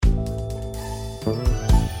Hello,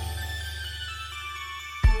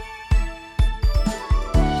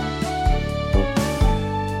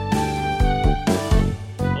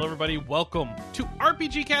 everybody. Welcome to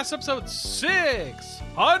RPG Cast episode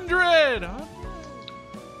 600.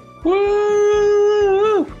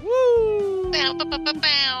 Woo! Woo! Bow, bow, bow, bow,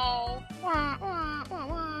 bow.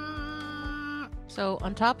 So,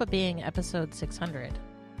 on top of being episode 600,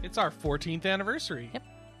 It's our 14th anniversary. Yep.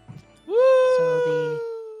 Woo! So the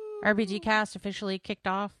RPG cast officially kicked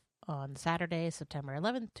off on Saturday, September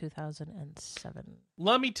 11th, 2007.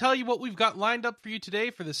 Let me tell you what we've got lined up for you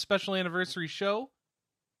today for this special anniversary show.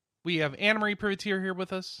 We have Anna Marie Privateer here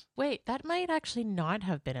with us. Wait, that might actually not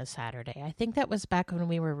have been a Saturday. I think that was back when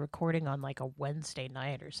we were recording on like a Wednesday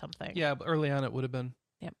night or something. Yeah, but early on it would have been.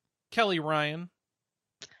 Yep. Kelly Ryan.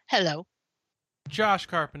 Hello. Josh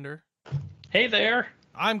Carpenter. Hey there.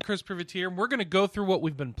 I'm Chris Privateer. We're going to go through what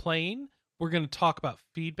we've been playing. We're going to talk about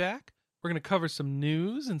feedback. We're going to cover some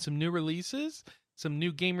news and some new releases, some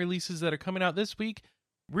new game releases that are coming out this week,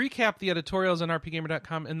 recap the editorials on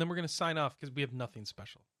rpgamer.com, and then we're going to sign off because we have nothing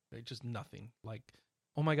special. Right? Just nothing. Like,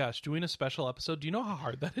 oh my gosh, doing a special episode, do you know how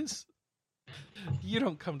hard that is? You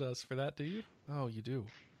don't come to us for that, do you? Oh, you do.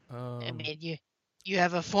 I mean, you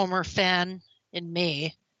have a former fan in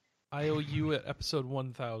me. I owe you at episode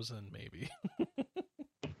 1000, maybe.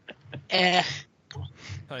 Eh.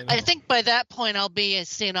 I I think by that point I'll be a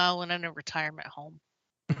senile and in a retirement home.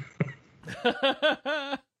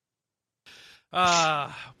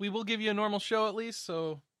 We will give you a normal show at least,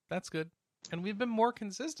 so that's good. And we've been more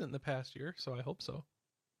consistent in the past year, so I hope so.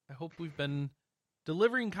 I hope we've been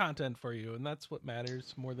delivering content for you, and that's what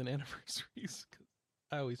matters more than anniversaries. 'Cause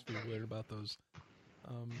I always feel weird about those.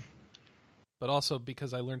 But also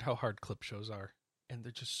because I learned how hard clip shows are, and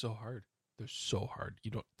they're just so hard. They're so hard.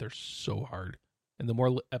 They're so hard. And the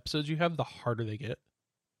more episodes you have, the harder they get.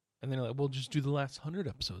 And then they're like, "Well, just do the last 100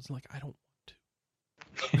 episodes." I'm like, I don't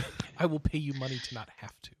want to. I will pay you money to not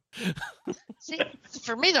have to. See,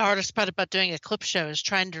 for me, the hardest part about doing a clip show is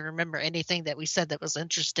trying to remember anything that we said that was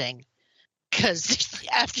interesting. Because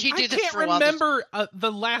after you do this for a while, I can't remember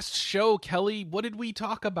the last show, Kelly. What did we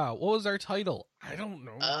talk about? What was our title? I don't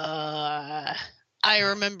know. I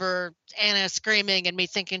remember Anna screaming and me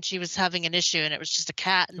thinking she was having an issue, and it was just a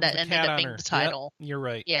cat, and that ended up being the title. Yep, you're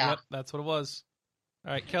right. Yeah. Yep, that's what it was.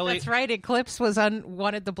 All right, Kelly. That's right. Eclipse was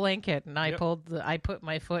wanted the blanket, and I Yep. I put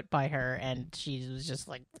my foot by her, and she was just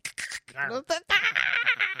like,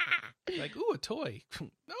 Like, ooh, a toy.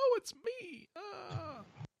 No, it's me. Ah.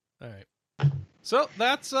 All right. So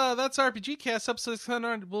that's RPG Cast episode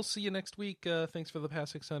 600. We'll see you next week. Thanks for the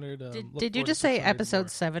past 600. Did you forward just to say 600 episode more.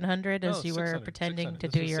 700 as No, you were 600, pretending 600. to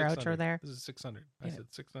This do is your 600. outro there? This is 600. I Yeah. said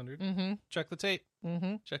 600. Mm-hmm. Check the tape.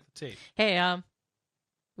 Mm-hmm. Check the tape. Hey,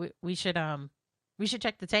 we should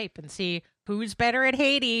check the tape and see who's better at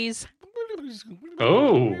Hades,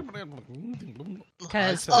 Oh.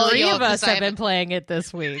 because I said- three yeah, of us 'cause I have been haven't- playing it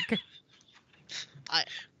this week.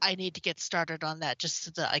 I need to get started on that just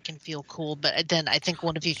so that I can feel cool. But then I think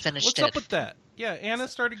one of you finished What's it. up with that? Yeah, Anna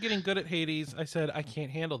started getting good at Hades. I said, I can't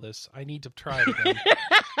handle this. I need to try it again.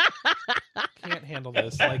 Can't handle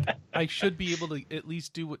this. Like, I should be able to at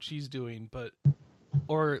least do what she's doing, but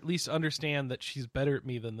or at least understand that she's better at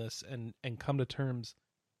me than this and come to terms.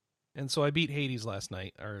 And so I beat Hades last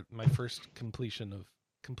night, or my first completion of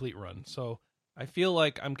complete run. So I feel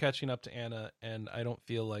like I'm catching up to Anna, and I don't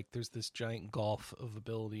feel like there's this giant gulf of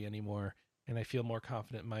ability anymore. And I feel more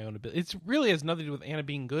confident in my own ability. It really has nothing to do with Anna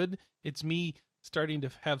being good. It's me starting to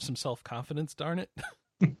have some self-confidence, darn it.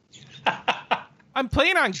 I'm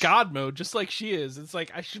playing on God mode, just like she is. It's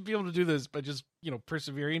like, I should be able to do this by just,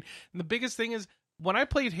 persevering. And the biggest thing is, when I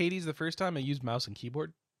played Hades the first time, I used mouse and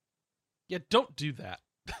keyboard. Yeah, don't do that.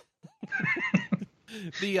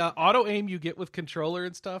 The auto aim you get with controller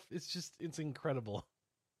and stuff, it's incredible.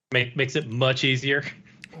 Makes it much easier.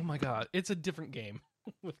 Oh my god, it's a different game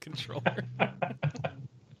with controller.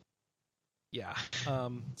 Yeah.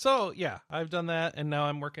 So yeah, I've done that, and now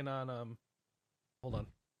I'm working on hold on.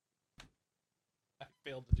 I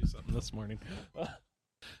failed to do something this morning.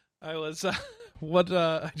 I was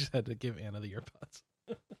I just had to give Anna the earpods.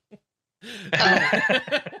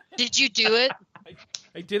 Did you do it?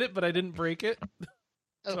 I did it, but I didn't break it.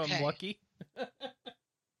 So Okay. I'm lucky.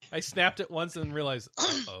 I snapped it once and realized,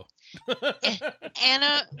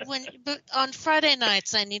 Anna, but on Friday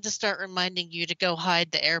nights, I need to start reminding you to go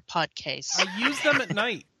hide the AirPod case. I use them at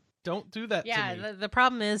night. Don't do that to me. The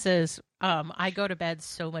problem is I go to bed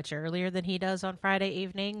so much earlier than he does on Friday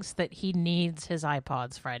evenings that he needs his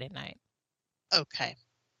iPods Friday night. Okay.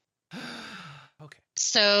 Okay.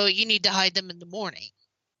 So you need to hide them in the morning.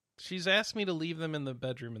 She's asked me to leave them in the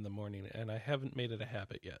bedroom in the morning, and I haven't made it a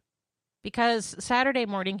habit yet. Because Saturday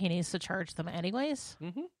morning he needs to charge them anyways.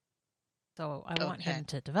 Mm-hmm. So I want Okay. him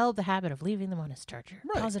to develop the habit of leaving them on his charger.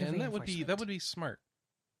 Right, Positive and that would reinforcement. be smart.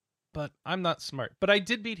 But I'm not smart. But I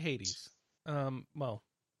did beat Hades. Well,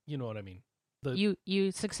 you know what I mean.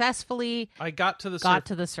 You successfully I got to the got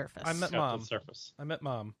to the surface. I met Got to Mom. the surface. I met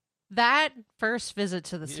Mom. That first visit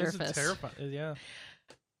to the It is surface. terrifying. Yeah.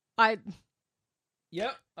 I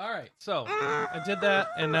Yep. All right. So I did that,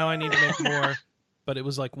 and now I need to make more. But it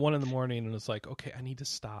was like 1 a.m, and it's like, okay, I need to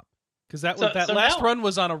stop because that was So last now- run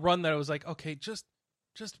was on a run that I was like, okay, just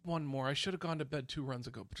one more. I should have gone to bed 2 runs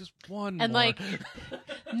ago, but just one And, more. like,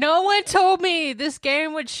 no one told me this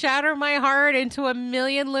game would shatter my heart into a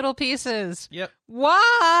million little pieces. Yep.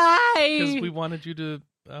 Why? Because we wanted you to.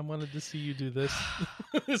 I wanted to see you do this.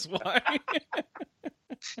 Is why.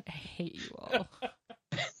 I hate you all.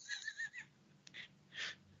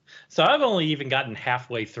 So I've only even gotten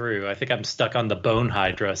halfway through. I think I'm stuck on the Bone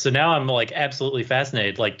Hydra. So now I'm like absolutely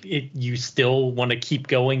fascinated. Like, you still want to keep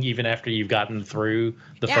going even after you've gotten through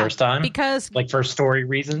the Yeah, first time, Because like for story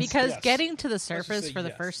reasons. because Yes. getting to the just surface say for the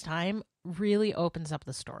yes. first time really opens up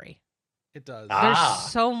the story. It does. Ah.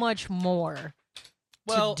 There's so much more.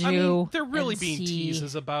 Well, to I mean, do they're really and being see.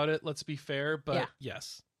 teases about it. Let's be fair, but Yeah.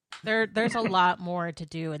 yes. There's a lot more to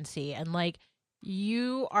do and see, and like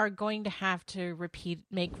you are going to have to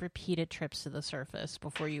make repeated trips to the surface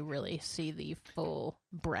before you really see the full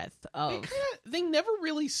breadth of. They never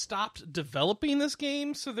really stopped developing this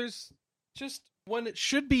game, so there's just when it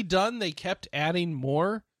should be done, they kept adding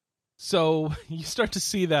more. So you start to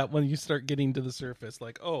see that when you start getting to the surface,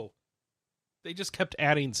 like, oh, they just kept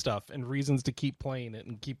adding stuff and reasons to keep playing it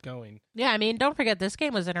and keep going. Yeah, I mean, don't forget this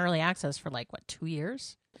game was in early access for like what 2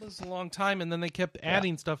 years. It was a long time, and then they kept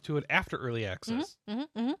adding stuff to it after early access.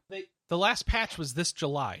 Mm-hmm. The last patch was this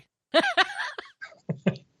July,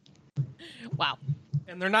 Wow.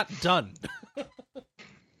 and they're not done.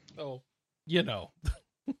 So, you know.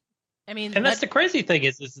 I mean, And that's the crazy thing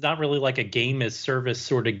is it's not really like a game as service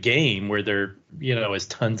sort of game where there, is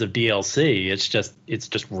tons of DLC. It's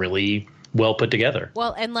just really well put together.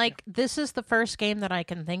 well, and like this is the first game that I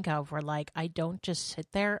can think of where like I don't just sit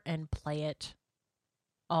there and play it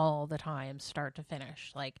all the time, start to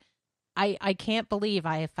finish. Like I can't believe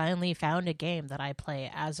I finally found a game that I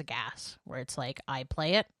play as a gas, where it's like I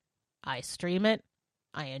play it, I stream it,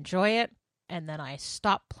 I enjoy it, and then I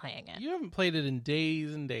stop playing it. You haven't played it in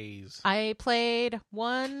days and days. I played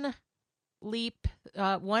one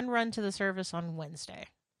run to the surface on Wednesday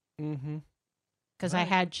Mm-hmm. because I Right.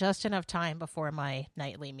 had just enough time before my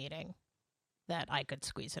nightly meeting that I could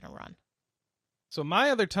squeeze in a run. So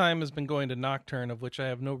my other time has been going to Nocturne, of which I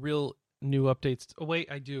have no real new updates. Oh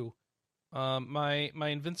wait, I do. My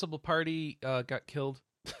Invincible party got killed.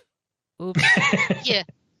 Oops.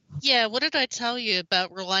 Yeah, what did I tell you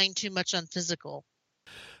about relying too much on physical?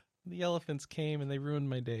 The elephants came and they ruined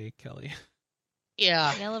my day, Kelly.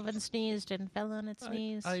 Yeah. The elephant sneezed and fell on its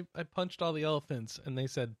knees. I punched all the elephants and they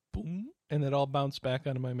said boom, and it all bounced back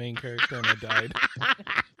onto my main character and I died.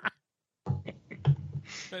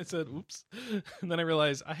 I said oops, and then I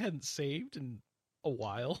realized I hadn't saved in a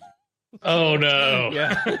while. Oh no.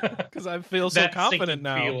 Yeah, because I feel so That confident sinking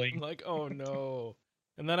now. feeling. I'm like, oh no.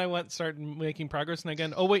 And then I went and started making progress, and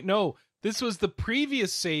again, oh wait, no, this was the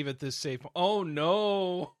previous save at this save. Oh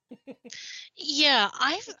no. Yeah,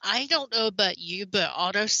 I don't know about you, but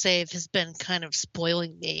autosave has been kind of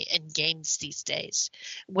spoiling me in games these days,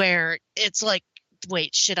 where it's like,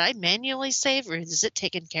 wait, should I manually save or is it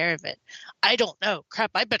taking care of it? I don't know.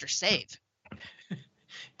 Crap, I better save.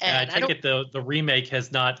 I And I take don't. it the remake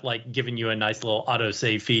has not like given you a nice little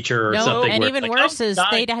autosave feature or No, something. and where even it's like, worse oh, is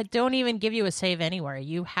died. they don't even give you a save anywhere.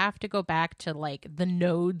 You have to go back to like the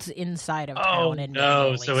nodes inside of Oh town and no!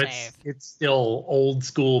 manually So save. it's still old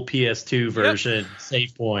school PS2 version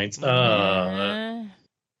save points. Uh,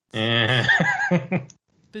 Eh.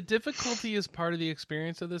 The difficulty is part of the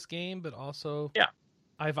experience of this game, but also Yeah.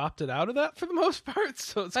 I've opted out of that for the most part,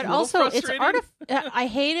 so it's but a little also it's frustrating. I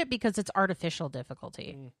hate it because it's artificial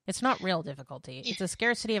difficulty. Mm. It's not real difficulty. It's a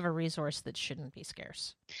scarcity of a resource that shouldn't be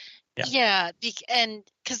scarce. Yeah. Yeah, and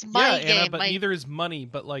because my yeah, game, Anna, but my, neither is money,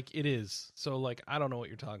 but like it is. So like I don't know what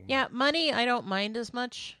you're talking Yeah, about. money I don't mind as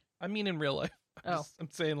much. I mean in real life. Oh. I'm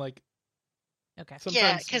saying like Okay.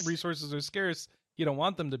 sometimes 'cause- resources are scarce. You don't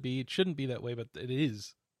want them to be. It shouldn't be that way, but it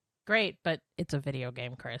is. Great, but it's a video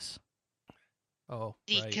game, Chris. Oh,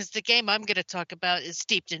 right. because the game I'm going to talk about is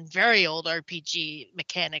steeped in very old RPG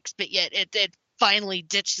mechanics, but yet it finally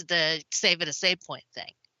ditched the save at a save point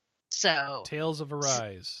thing. So, Tales of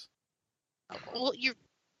Arise. well, you're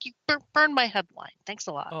burned my headline. Thanks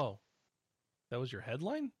a lot. Oh, that was your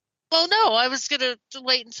headline? Well, no, I was gonna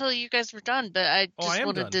wait until you guys were done, but I just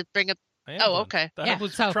wanted to bring up. I am Oh, done. okay. I Yeah,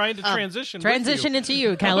 was so, trying to transition. with Transition you. into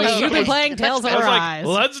you, Kelly. Okay. You've been playing Tales of I was Arise.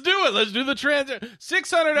 like, let's do it. Let's do the transition.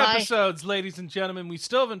 600 My- episodes, ladies and gentlemen. We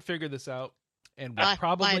still haven't figured this out, and we My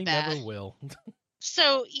probably bad. never will.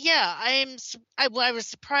 So yeah, I was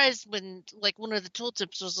surprised when like one of the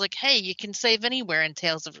tooltips was like, "Hey, you can save anywhere in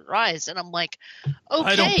Tales of Arise," and I'm like, "Okay."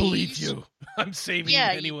 I don't believe you. I'm saving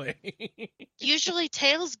Yeah, anyway. Usually,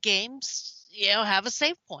 Tales games, have a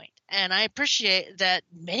save point, and I appreciate that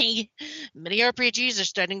many RPGs are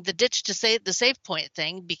starting to ditch to save the save point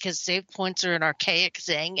thing because save points are an archaic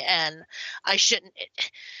thing, and I shouldn't.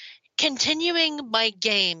 Continuing my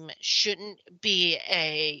game shouldn't be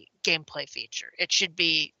a gameplay feature. It should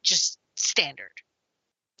be just standard.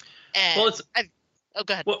 And Well, it's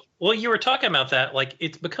go ahead. Well, you were talking about that. Like,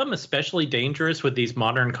 it's become especially dangerous with these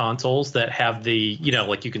modern consoles that have the,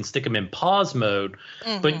 like you can stick them in pause mode,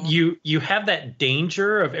 but Mhm. you have that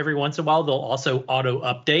danger of every once in a while they'll also auto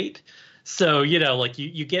update. So, like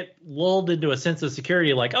you get lulled into a sense of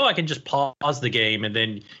security, like, oh, I can just pause the game. And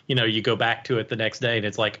then, you go back to it the next day and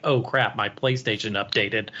it's like, oh, crap, my PlayStation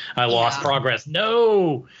updated. I lost Yeah. progress.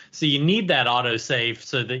 No. So you need that auto save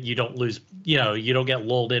so that you don't lose, you don't get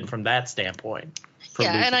lulled in from that standpoint. For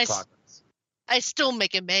Yeah, and losing progress. I still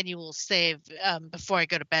make a manual save before I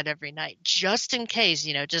go to bed every night, just in case,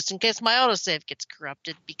 just in case my autosave gets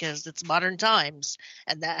corrupted because it's modern times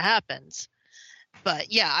and that happens.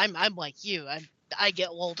 But yeah, I'm like you. I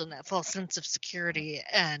get lulled in that false sense of security,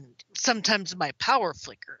 and sometimes my power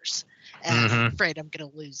flickers, and I'm afraid I'm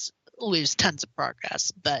going to lose tons of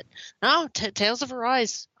progress. But no, Tales of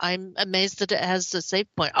Arise, I'm amazed that it has a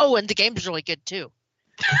save point. Oh, and the game's really good too.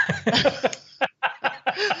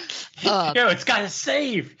 It's got to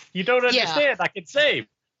save. You don't understand. I can save.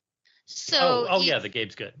 So yeah, the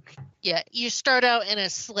game's good. Yeah, you start out in a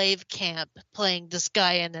slave camp playing this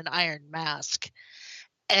guy in an iron mask.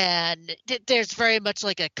 And there's very much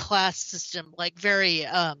like a class system, like very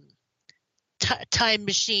Time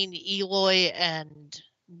Machine, Eloy, and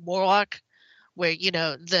Morlock, where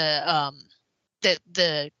the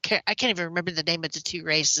I can't even remember the name of the two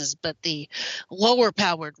races, but the lower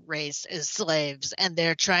powered race is slaves, and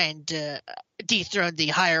they're trying to dethrone the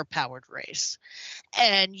higher powered race.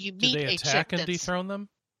 And you meet Do they a attack chick and dethrone them?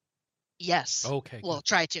 Yes. Okay. Well, good.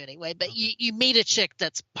 try to anyway. But Okay. you meet a chick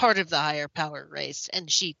that's part of the higher power race, and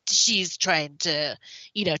she's trying to,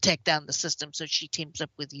 take down the system. So she teams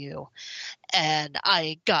up with you, and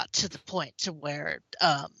I got to the point to where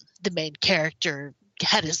the main character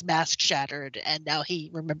had his mask shattered, and now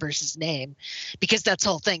he remembers his name, because that's the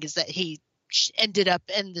whole thing is that he ended up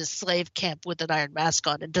in this slave camp with an iron mask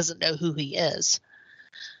on and doesn't know who he is.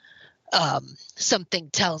 Something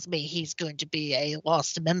tells me he's going to be a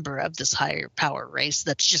lost member of this higher power race.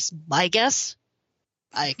 That's just my guess.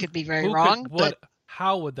 I could be very wrong, but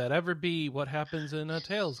how would that ever be what happens in a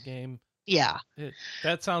Tales game? yeah.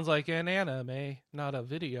 That sounds like an anime, not a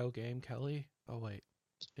video game, Kelly. Oh, wait.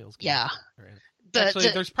 Tales game. Yeah. Right. But Actually,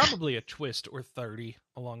 there's probably a twist or 30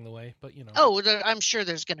 along the way, but I'm sure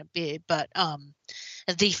there's going to be, but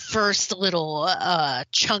the first little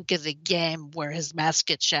chunk of the game where his mask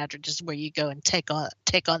gets shattered is where you go and take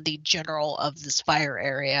on the general of this fire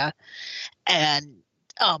area, and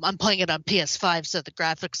I'm playing it on PS5, so the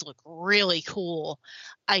graphics look really cool.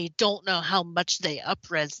 I don't know how much they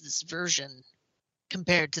up-res this version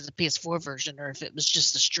compared to the PS4 version, or if it was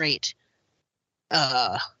just a straight.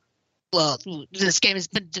 Well, this game has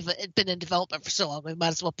been in development for so long, we might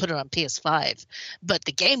as well put it on PS5. But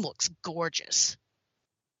the game looks gorgeous.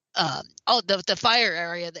 The fire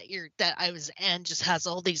area that I was in just has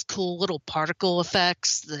all these cool little particle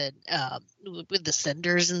effects that with the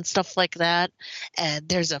cinders and stuff like that. And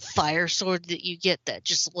there's a fire sword that you get that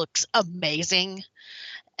just looks amazing.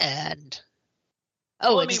 And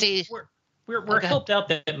we're helped out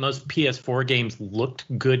that most PS4 games looked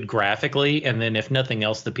good graphically, and then if nothing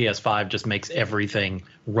else, the PS5 just makes everything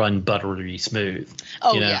run buttery smooth.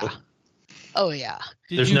 Yeah. Did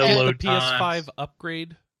There's you no get load the PS5 times.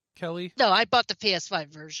 upgrade, Kelly? No, I bought the PS5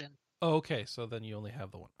 version. Oh, okay. So then you only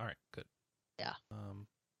have the one. All right, good. Yeah. I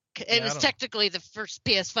It was don't know. technically the first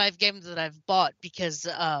PS5 game that I've bought because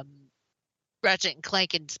Ratchet and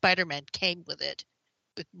Clank and Spider-Man came with it,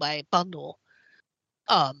 with my bundle.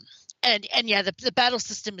 And yeah, the battle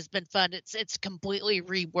system has been fun. It's completely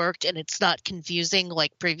reworked, and it's not confusing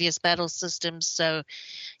like previous battle systems. So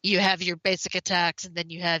you have your basic attacks, and then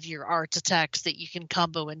you have your art attacks that you can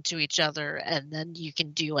combo into each other, and then you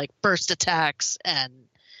can do like burst attacks and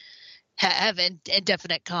have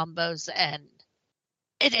indefinite combos. And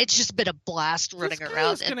it's just been a blast running this guy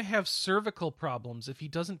around. is going to have cervical problems if he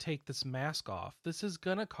doesn't take this mask off. This is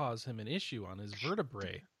going to cause him an issue on his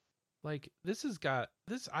vertebrae. Like,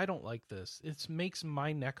 I don't like this. It makes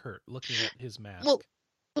my neck hurt looking at his mask.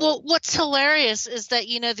 Well, what's hilarious is that,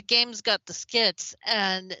 the game's got the skits,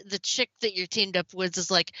 and the chick that you're teamed up with is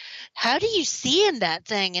like, how do you see in that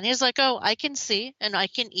thing? And he's like, oh, I can see and I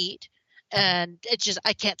can eat. And it's just,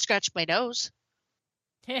 I can't scratch my nose.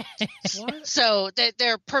 What? So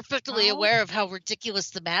they're perfectly How? aware of how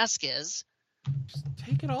ridiculous the mask is. Just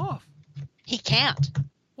take it off. He can't.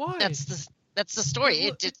 Why? That's the story.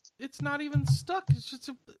 Well, it's not even stuck. It's just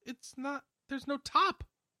it's not. There's no top.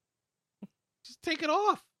 Just take it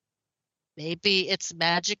off. Maybe it's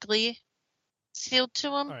magically sealed to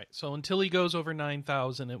him. All right. So until he goes over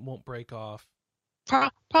 9,000, it won't break off.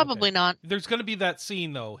 Probably Okay. not. There's going to be that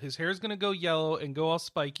scene though. His hair's going to go yellow and go all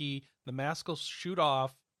spiky. The mask will shoot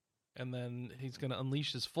off, and then he's going to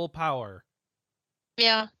unleash his full power.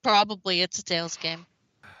 Yeah, probably. It's a Tales game.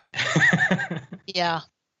 Yeah.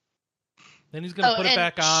 Then he's going to put it and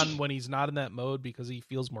back on when he's not in that mode because he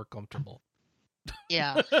feels more comfortable.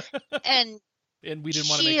 Yeah. And we didn't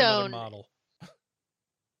want to make another Shion- model.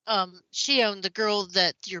 Shion, the girl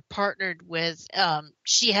that you're partnered with,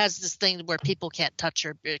 she has this thing where people can't touch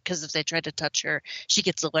her because if they try to touch her, she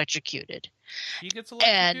gets electrocuted. She gets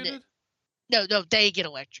electrocuted? No, they get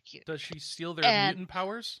electrocuted. Does she steal their And- mutant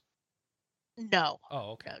powers? No.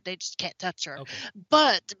 Oh, okay. No, they just can't touch her. Okay.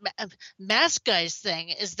 But Mask Guy's thing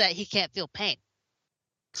is that he can't feel pain.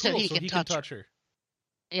 Cool, So he can touch her.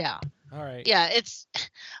 Yeah. All right. Yeah,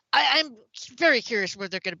 I'm very curious where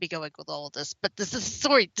they're going to be going with all of this, but the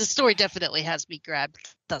story definitely has me grabbed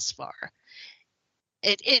thus far.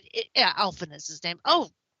 Yeah, Alphen is his name. Oh,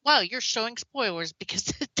 wow, you're showing spoilers because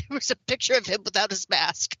there was a picture of him without his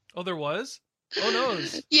mask. Oh, there was? Oh,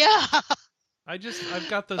 no. Yeah. I've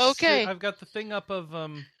got the Okay. I've got the thing up of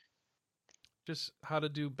just how to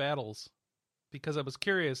do battles because I was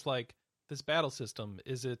curious, like, this battle system,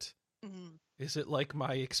 is it like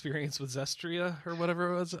my experience with Zestria or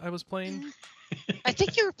whatever it was I was playing? I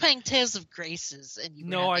think you were playing Tales of Graces, and you.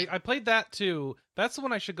 No, I played that too. That's the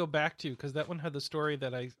one I should go back to because that one had the story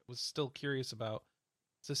that I was still curious about.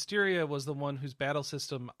 Zestiria was the one whose battle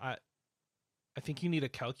system I think you need a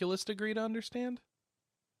calculus degree to understand.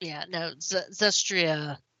 Yeah, no,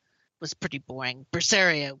 Zestria was pretty boring.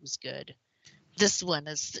 Berseria was good. This one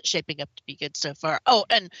is shaping up to be good so far. Oh,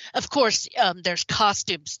 and of course, there's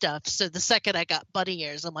costume stuff. So the second I got bunny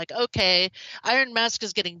ears, I'm like, okay, Iron Mask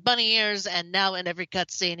is getting bunny ears, and now in every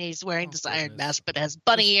cutscene he's wearing this Iron Mask, but has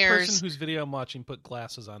bunny This ears. person whose video I'm watching put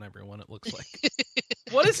glasses on everyone, it looks like.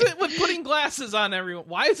 What is it with putting glasses on everyone?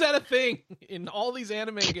 Why is that a thing in all these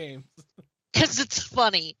anime games? Because it's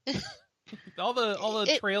funny. all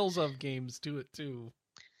the Trails of games do it too.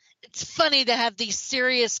 It's funny to have these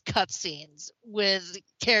serious cutscenes with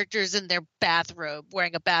characters in their bathrobe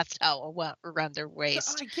wearing a bath towel around their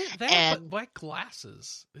waist. I get that, And- but why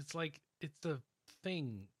glasses? It's like, it's a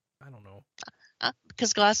thing. I don't know.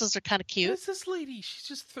 Because glasses are kind of What cute. is this lady? She's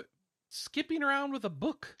just skipping around with a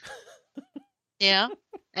book. Yeah.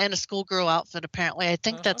 And a schoolgirl outfit, apparently. I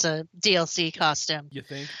think that's a DLC costume. You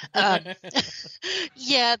think?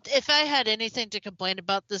 Yeah, if I had anything to complain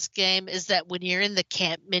about this game is that when you're in the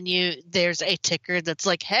camp menu, there's a ticker that's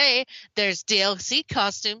like, hey, there's DLC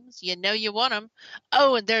costumes. You know you want them.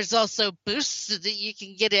 Oh, and there's also boosts so that you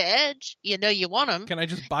can get an edge. You know you want them. Can I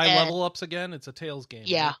just buy level ups again? It's a Tales game.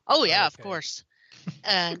 Yeah. Right? Oh, yeah, of Okay. course.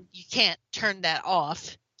 And you can't turn that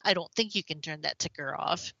off. I don't think you can turn that ticker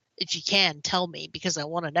off. If you can, tell me because I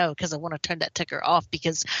want to know because I want to turn that ticker off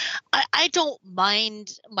because I don't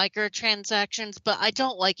mind microtransactions, but I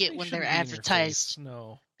don't like it They when shouldn't they're be in your advertised. face.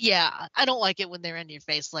 No. Yeah, I don't like it when they're in your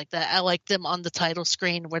face like that. I like them on the title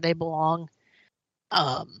screen where they belong.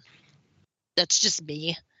 That's just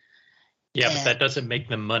me. Yeah, but that doesn't make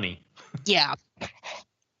them money. Yeah.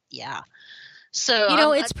 Yeah.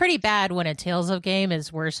 So it's pretty bad when a Tales of game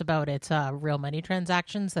is worse about its real money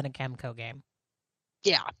transactions than a Chemco game.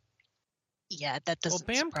 yeah. Yeah, that doesn't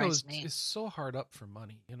Well, Bamco surprise me. is so hard up for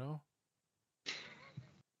money, you know?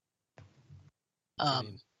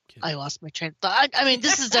 I lost my train of thought. I mean,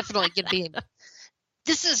 this is definitely going to be.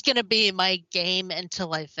 This is going to be my game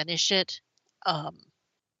until I finish it,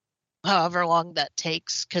 however long that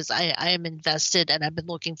takes. Because I am invested, and I've been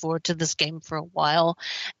looking forward to this game for a while,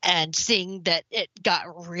 and seeing that it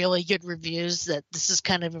got really good reviews. That this is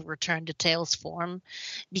kind of a return to Tales form,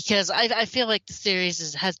 because I feel like the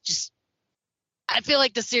series has just. I feel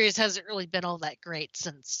like the series hasn't really been all that great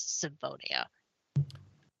since Symphonia.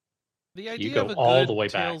 The idea go of a all good the way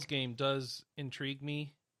Tales back. game does intrigue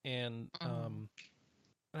me, and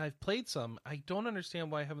and I've played some. I don't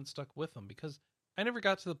understand why I haven't stuck with them, because I never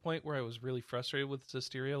got to the point where I was really frustrated with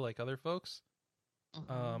Zestiria like other folks.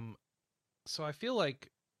 Mhm. So I feel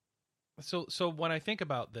like, so when I think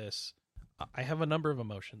about this, I have a number of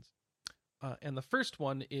emotions. And the first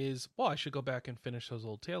one is, well, I should go back and finish those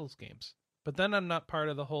old Tales games. But then I'm not part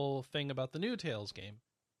of the whole thing about the new Tales game.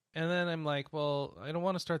 And then I'm like, well, I don't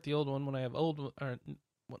want to start the old one when I have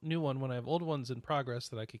new one when I have old ones in progress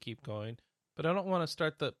that I could keep going. But I don't want to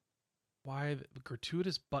start the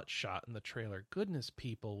gratuitous butt shot in the trailer. Goodness,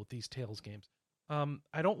 people with these Tales games.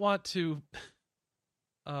 I don't want to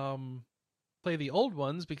play the old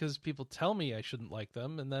ones because people tell me I shouldn't like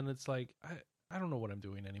them, and then it's like I don't know what I'm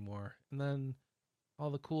doing anymore. And then all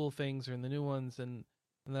the cool things are in the new ones, and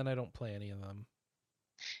then I don't play any of them.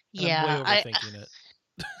 And Yeah, I'm way overthinking it.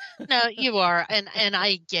 no, you are, and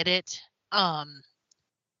I get it.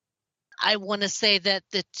 I want to say that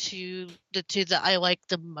the two that I like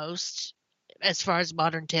the most, as far as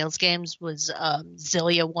modern Tales games, was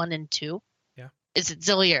Xillia 1 and 2. Yeah. Is it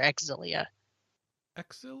Xillia or Exilia?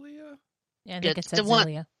 Exilia? Yeah, I think it's the one.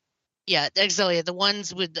 Exilia. Yeah, Exilia, the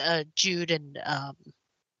ones with Jude and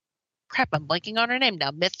crap, I'm blanking on her name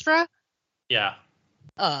now. Mithra. Yeah.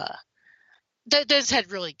 Those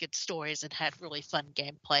had really good stories and had really fun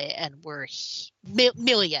gameplay, and were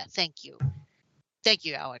Milia. Thank you,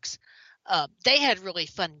 Alex. They had really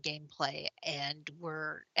fun gameplay and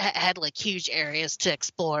had like huge areas to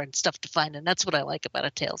explore and stuff to find, and that's what I like about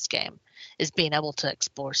a Tales game, is being able to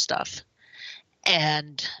explore stuff.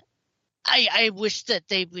 And I wish that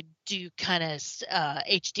they would do kind of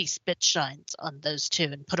HD spit shines on those two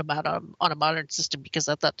and put them out on a modern system, because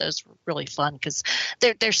I thought those were really fun, because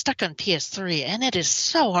they're stuck on PS3, and it is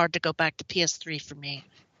so hard to go back to PS3 for me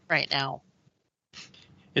right now.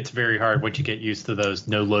 It's very hard once you get used to those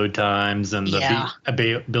no load times and the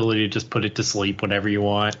ability to just put it to sleep whenever you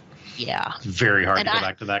want. Yeah. It's very hard to go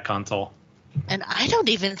back to that console. And I don't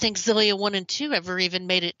even think Xillia 1 and 2 ever even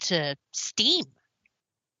made it to Steam.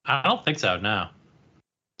 I don't think so, no.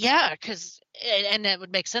 Yeah, and that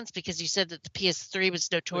would make sense, because you said that the PS3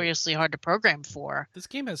 was notoriously hard to program for. This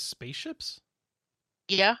game has spaceships?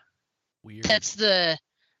 Yeah. Weird. That's the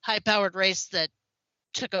high-powered race that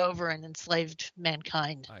took over and enslaved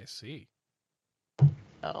mankind. I see.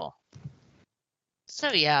 Oh.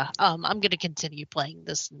 So yeah, I'm going to continue playing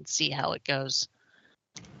this and see how it goes.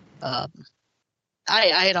 I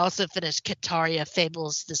had also finished Kataria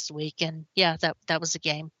Fables this week, and yeah, that was a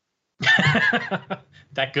game.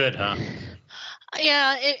 That good, huh?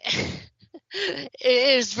 Yeah, it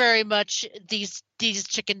is very much these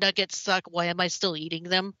chicken nuggets suck. Why am I still eating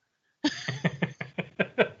them?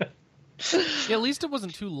 Yeah, at least it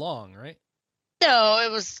wasn't too long, right? No,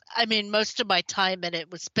 it was. I mean, most of my time in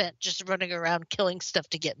it was spent just running around killing stuff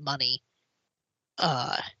to get money.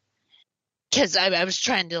 Because I was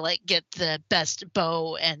trying to like get the best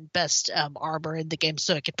bow and best armor in the game,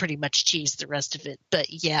 so I could pretty much cheese the rest of it. But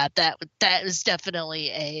yeah, that was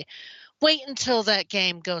definitely a wait until that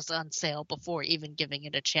game goes on sale before even giving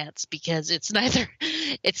it a chance, because it's neither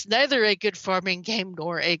a good farming game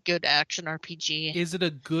nor a good action RPG. Is it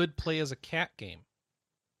a good play as a cat game?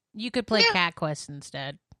 You could play Cat Quest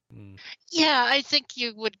instead. Yeah, I think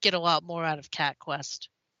you would get a lot more out of Cat Quest.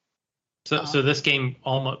 So this game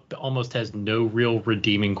almost has no real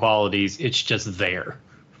redeeming qualities. It's just there.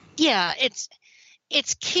 Yeah,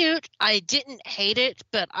 it's cute. I didn't hate it,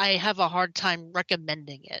 but I have a hard time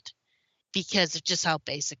recommending it because of just how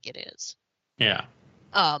basic it is. Yeah.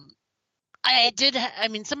 I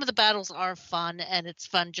mean, some of the battles are fun, and it's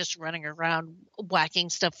fun just running around whacking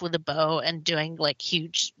stuff with a bow and doing like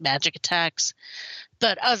huge magic attacks.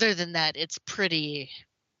 But other than that, it's pretty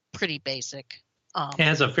basic. It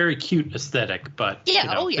has a very cute aesthetic, but the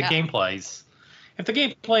gameplay's. If the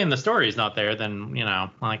gameplay and the story is not there, then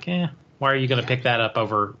why are you going to pick that up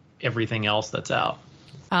over everything else that's out?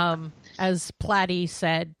 As Platty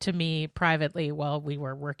said to me privately while we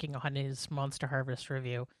were working on his Monster Harvest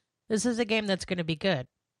review, this is a game that's going to be good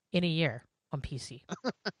in a year on PC.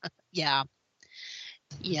 Yeah,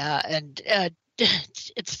 and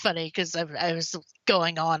it's funny because I was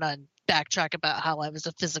going on backtrack about how I was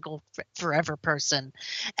a physical forever person,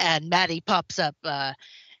 and Maddie pops up,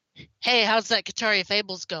 hey, how's that Kataria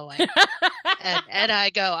Fables going? and I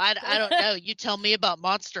go, I don't know, you tell me about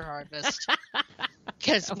Monster Harvest,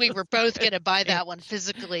 because we were both going to buy that one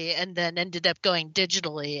physically and then ended up going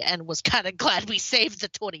digitally, and was kind of glad we saved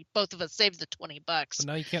both of us saved the $20. But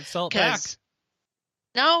now you can't sell it back.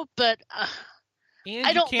 No, but and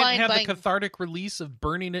I don't you can't mind have buying... the cathartic release of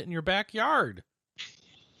burning it in your backyard.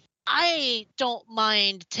 I don't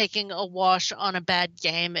mind taking a wash on a bad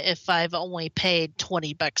game if I've only paid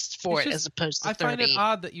 $20 for It's it just- as opposed to I 30. find it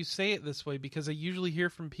odd that you say it this way because I usually hear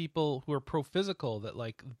from people who are pro-physical that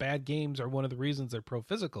like bad games are one of the reasons they're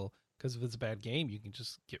pro-physical, because if it's a bad game, you can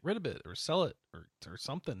just get rid of it or sell it or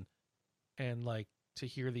something. And like to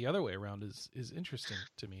hear the other way around is interesting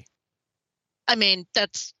to me. I mean,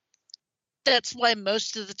 that's why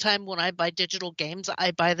most of the time when I buy digital games, I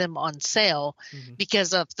buy them on sale Mhm.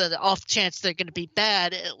 because of the off chance they're going to be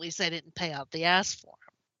bad. At least I didn't pay out the ass for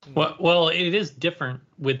them. Well, it is different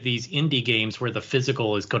with these indie games where the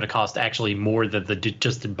physical is going to cost actually more than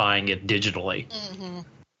just buying it digitally. Mm-hmm.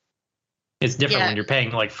 It's different Yeah. when you're paying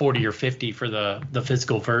like 40 or 50 for the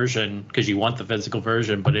physical version because you want the physical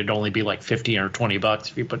version, but it'd only be like 15 or $20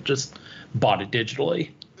 if you just bought it digitally.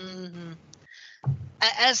 Mm-hmm.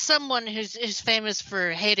 As someone who's famous for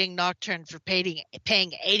hating Nocturne for paying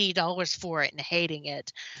 $80 for it and hating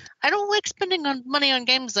it, I don't like spending money on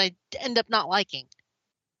games I end up not liking.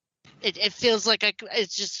 It feels like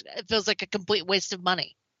it feels like a complete waste of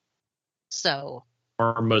money. So,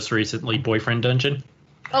 Or most recently, Boyfriend Dungeon.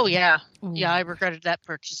 oh yeah, Ooh. yeah, I regretted that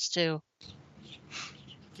purchase too.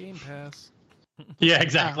 Game Pass. Yeah,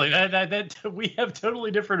 exactly. That we have totally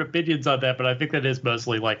different opinions on that, but I think that is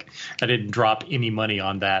mostly like I didn't drop any money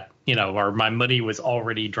on that, or my money was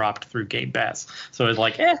already dropped through Game Pass, so it's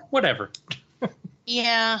like, whatever.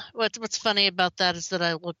 Yeah, what's funny about that is that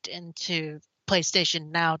I looked into PlayStation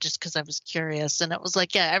Now just because I was curious, and it was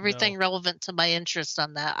like, yeah, everything relevant to my interest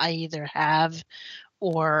on that I either have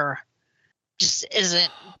or just isn't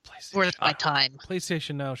worth my time.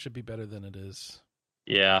 PlayStation Now should be better than it is.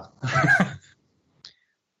 Yeah.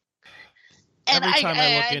 And Every time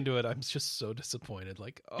I look into it, I'm just so disappointed.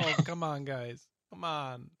 Like, oh, come on, guys. Come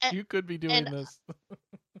on. You could be doing this.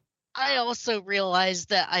 I also realized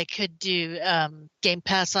that I could do Game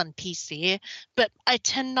Pass on PC, but I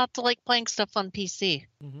tend not to like playing stuff on PC.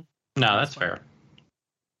 Mm-hmm. No, that's fair.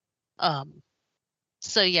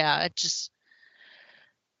 So yeah, it's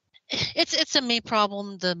a me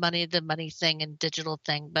problem, the money thing and digital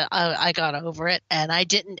thing, but I got over it, and I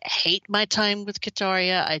didn't hate my time with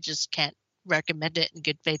Kataria. I just can't recommend it in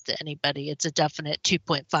good faith to anybody. It's a definite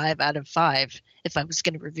 2.5 out of 5 if I was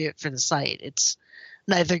going to review it for the site. It's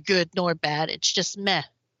neither good nor bad. It's just meh.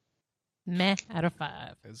 Meh out of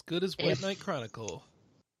 5. As good as White Knight Chronicle.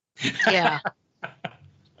 Yeah.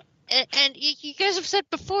 And you guys have said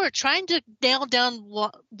before, trying to nail down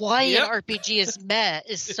why an RPG is meh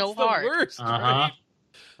is so It's the hard. worst, Uh-huh.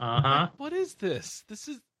 right? What is this? This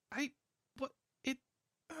is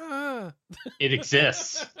It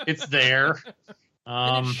exists. It's there.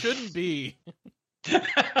 And it shouldn't be.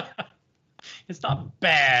 It's not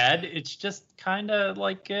bad. It's just kind of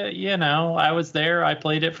like, I was there. I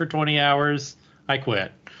played it for 20 hours. I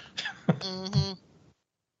quit. Mm-hmm.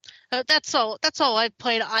 That's all I've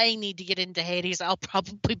played. I need to get into Hades. I'll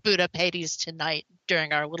probably boot up Hades tonight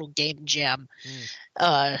during our little game jam.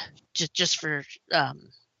 Just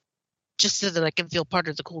so that I can feel part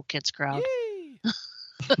of the cool kids crowd. Yay!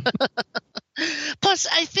 Plus,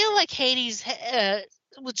 I feel like Hades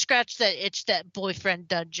would scratch that itch that Boyfriend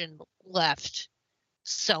Dungeon left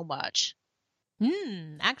so much.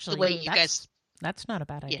 Actually, The way you that's not a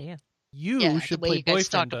bad idea. You should the way play you guys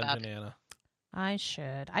Boyfriend talk about Dungeon, Anna. I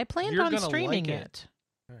should. I planned You're on gonna streaming like it.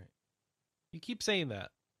 All right. You keep saying that.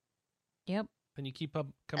 Yep. And you keep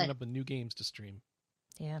coming up with new games to stream.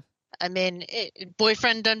 Yeah. I mean,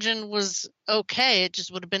 Boyfriend Dungeon was okay. It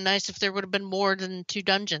just would have been nice if there would have been more than 2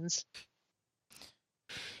 dungeons.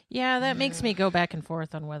 Yeah, that makes me go back and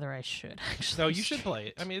forth on whether I should actually. No, you should play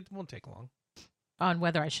it. I mean, it won't take long. On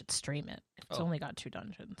whether I should stream it. It's Oh. only got 2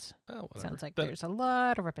 dungeons. Oh, whatever. Sounds like Then- there's a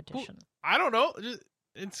lot of repetition. I don't know.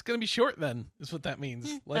 It's going to be short then, is what that means.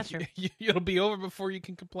 That's true. It'll be over before you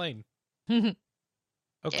can complain. Okay.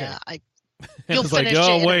 Yeah, It's like, finish it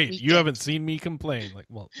oh, in a wait, you weekend. haven't seen me complain. Like,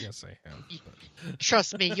 well, yes, I have. But...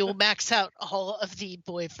 trust me, you'll max out all of the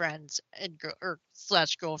boyfriends and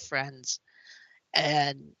 / girlfriends,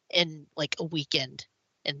 and in like a weekend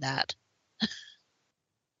in that.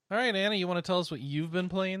 All right, Anna, you want to tell us what you've been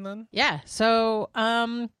playing then? Yeah, so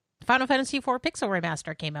Final Fantasy IV Pixel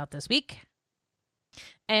Remaster came out this week.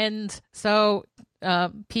 And so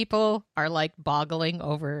people are like boggling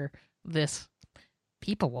over this.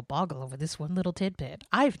 People will boggle over this one little tidbit.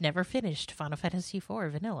 I've never finished Final Fantasy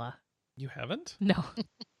IV Vanilla. You haven't? No.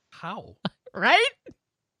 How? Right?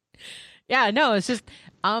 Yeah, no, it's just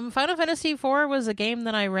Final Fantasy IV was a game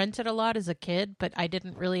that I rented a lot as a kid, but I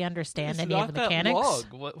didn't really understand It's any not of the mechanics.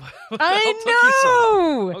 That long. What the hell I took you so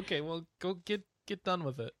long? know. Okay, well, go get done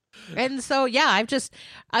with it. And so, yeah, I've just,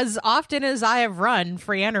 as often as I have run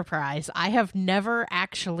Free Enterprise, I have never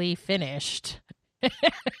actually finished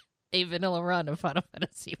a vanilla run of Final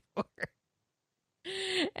Fantasy IV.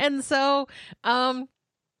 And so,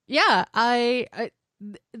 yeah, I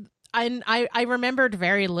remembered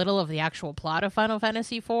very little of the actual plot of Final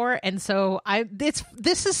Fantasy IV, and so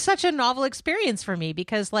this is such a novel experience for me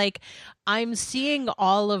because like I'm seeing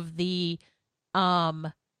all of the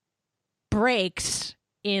breaks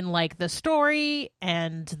in like the story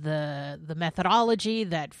and the methodology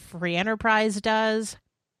that Free Enterprise does,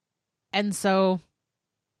 and so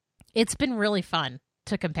it's been really fun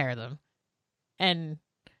to compare them. And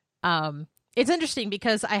it's interesting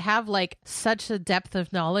because I have like such a depth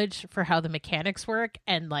of knowledge for how the mechanics work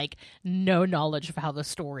and like no knowledge of how the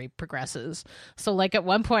story progresses. So like at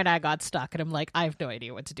one point I got stuck and I'm like, I have no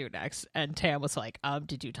idea what to do next. And Tam was like,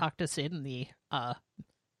 did you talk to Sid in the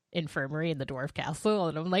infirmary in the Dwarf Castle?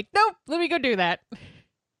 And I'm like, nope, let me go do that.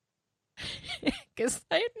 Because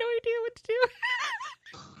I had no idea what to do.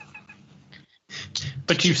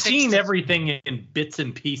 But you've seen everything in bits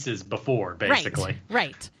and pieces before, basically.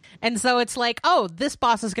 Right. And so it's like, oh, this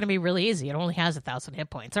boss is going to be really easy. It only has 1,000 hit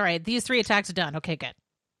points. All right, these 3 attacks are done. Okay, good.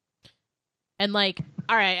 And like,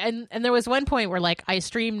 all right, and there was one point where like I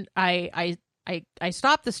streamed, I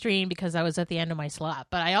stopped the stream because I was at the end of my slot,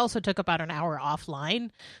 but I also took about an hour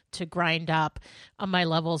offline to grind up my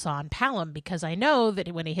levels on Palom because I know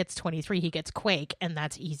that when he hits 23, he gets Quake, and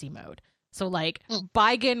that's easy mode. So, like,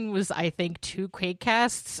 Baigen was, I think, 2 Quake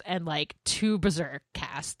casts and, like, 2 Berserk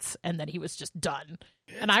casts, and then he was just done.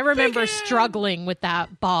 And I remember struggling with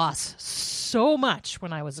that boss so much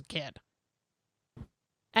when I was a kid.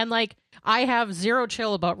 And, like, I have zero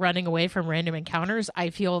chill about running away from random encounters. I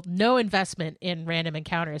feel no investment in random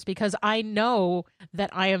encounters because I know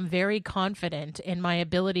that I am very confident in my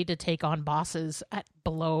ability to take on bosses at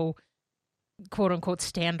below quote-unquote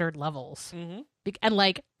standard levels. Mm-hmm. And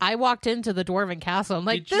like I walked into the Dwarven Castle, I'm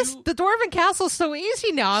like, the Dwarven Castle's so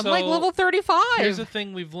easy now. I'm like level 35. Here's the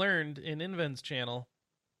thing we've learned in Inven's channel: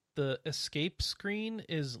 the escape screen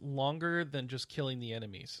is longer than just killing the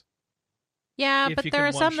enemies. Yeah, but there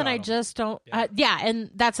are some that I just don't. Yeah, and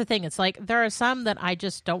that's the thing. It's like there are some that I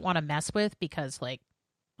just don't want to mess with because like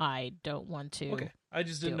I don't want to. Okay. I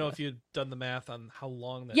just didn't know if you'd done the math on how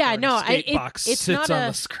long that box sits on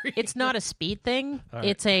the screen. It's not a speed thing. Right.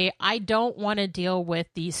 It's I don't want to deal with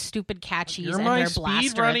these stupid catchies and their blaster attack. You're my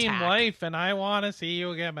speed running wife, and I want to see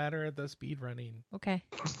you get better at the speed running. Okay.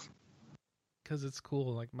 Because it's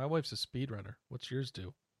cool. Like, my wife's a speed runner. What's yours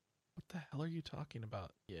do? What the hell are you talking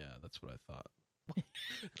about? Yeah, that's what I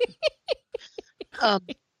thought.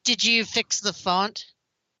 Did you fix the font?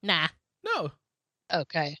 Nah. No.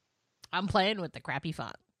 Okay. I'm playing with the crappy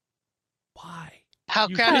font. Why? How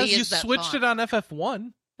crappy is that You switched it on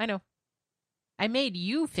FF1. I know. I made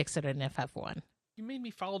you fix it in FF1. You made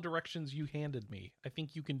me follow directions you handed me. I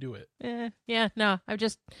think you can do it. Yeah, no.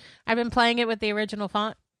 I've been playing it with the original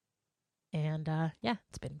font. And yeah,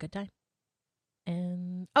 it's been a good time.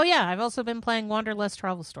 And oh yeah, I've also been playing Wanderlust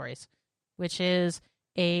Travel Stories, which is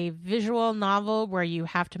a visual novel where you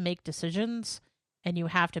have to make decisions. And you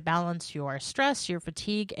have to balance your stress, your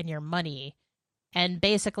fatigue, and your money. And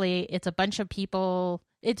basically, it's a bunch of people.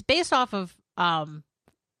 It's based off of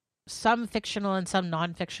some fictional and some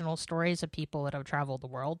non-fictional stories of people that have traveled the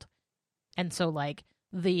world. And so, like,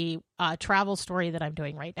 the travel story that I'm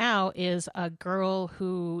doing right now is a girl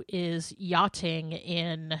who is yachting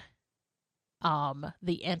in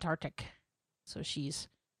the Antarctic. So she's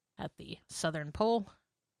at the Southern Pole.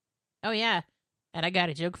 Oh, yeah. And I got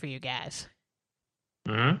a joke for you guys.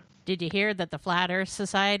 Mm-hmm. Did you hear that the Flat Earth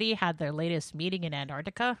Society had their latest meeting in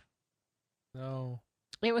Antarctica? No.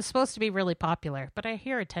 It was supposed to be really popular, but I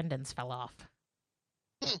hear attendance fell off.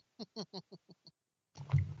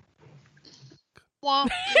 Wah,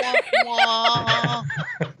 wah, wah.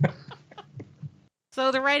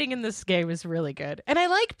 So the writing in this game is really good. And I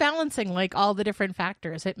like balancing like all the different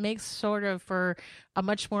factors. It makes sort of for a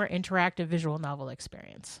much more interactive visual novel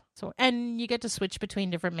experience. So and you get to switch between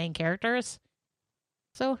different main characters.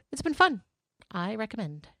 So it's been fun. I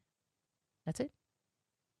recommend. That's it.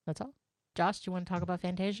 That's all. Josh, do you want to talk about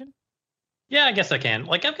Fantasian? Yeah, I guess I can.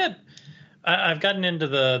 Like I've gotten into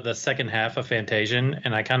the second half of Fantasian,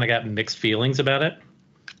 and I kind of got mixed feelings about it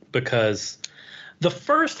because the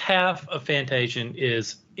first half of Fantasian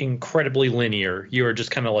is incredibly linear. You are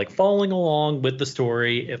just kind of like following along with the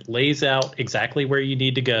story. It lays out exactly where you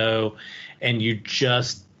need to go, and you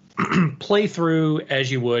just play through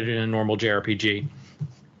as you would in a normal JRPG.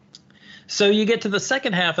 So you get to the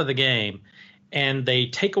second half of the game, and they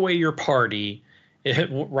take away your party,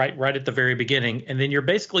 right at the very beginning, and then you're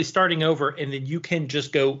basically starting over, and then you can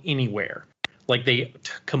just go anywhere. Like they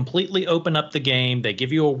completely open up the game. They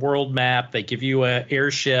give you a world map. They give you an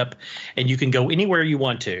airship, and you can go anywhere you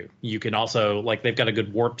want to. You can also, like, they've got a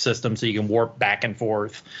good warp system, so you can warp back and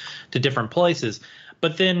forth to different places.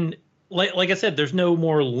 But then, like I said, there's no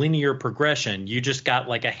more linear progression. You just got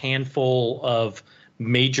like a handful of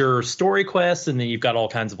major story quests, and then you've got all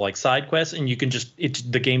kinds of like side quests, and you can just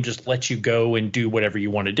the game just lets you go and do whatever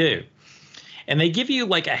you want to do. And they give you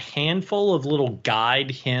like a handful of little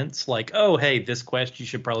guide hints, like, oh, hey, this quest you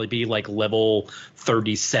should probably be like level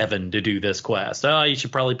 37 to do this quest. Oh, you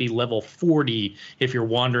should probably be level 40 if you're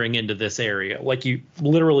wandering into this area. Like, you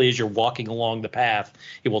literally, as you're walking along the path,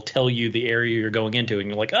 it will tell you the area you're going into, and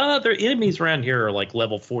you're like, oh, there are enemies around here are like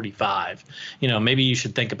level 45. Maybe you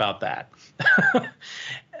should think about that.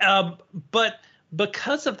 But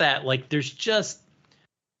because of that, like, there's just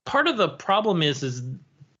part of the problem is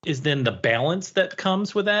then the balance that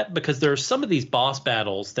comes with that, because there are some of these boss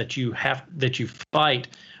battles that you fight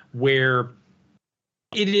where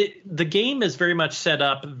the game is very much set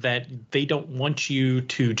up that they don't want you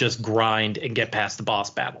to just grind and get past the boss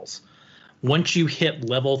battles. Once you hit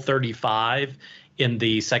level 35 in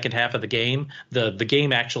the second half of the game, the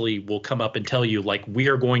game actually will come up and tell you, like, we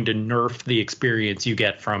are going to nerf the experience you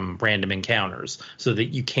get from random encounters so that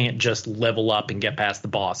you can't just level up and get past the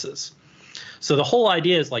bosses. So the whole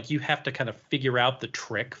idea is, like, you have to kind of figure out the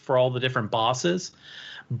trick for all the different bosses,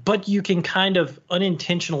 but you can kind of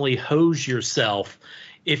unintentionally hose yourself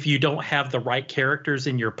if you don't have the right characters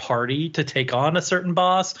in your party to take on a certain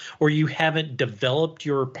boss, or you haven't developed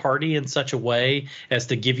your party in such a way as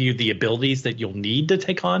to give you the abilities that you'll need to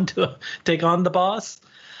take on the boss.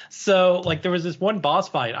 So, like, there was this one boss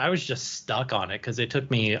fight. I was just stuck on it because it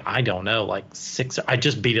took me, I don't know, like 6. I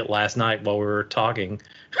just beat it last night while we were talking.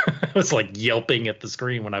 I was like yelping at the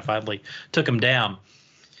screen when I finally took him down.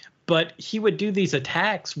 But he would do these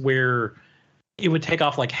attacks where it would take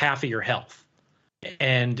off like half of your health.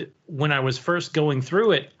 And when I was first going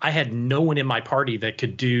through it, I had no one in my party that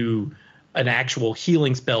could do an actual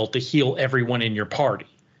healing spell to heal everyone in your party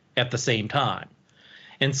at the same time.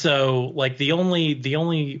 And so, like, the only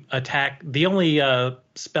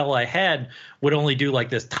spell I had would only do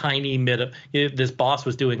like this tiny this boss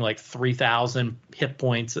was doing like 3,000 hit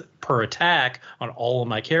points per attack on all of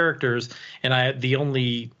my characters, and the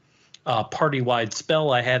only party-wide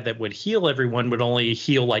spell I had that would heal everyone would only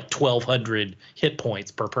heal like 1,200 hit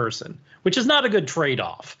points per person, which is not a good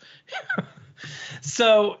trade-off.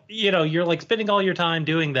 So, you're like spending all your time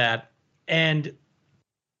doing that, and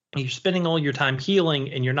you're spending all your time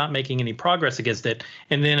healing, and you're not making any progress against it.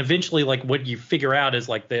 And then eventually, like, what you figure out is,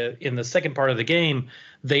 like, in the second part of the game,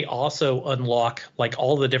 they also unlock like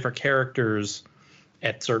all the different characters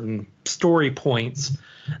at certain story points.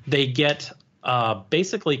 They get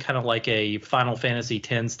basically kind of like a Final Fantasy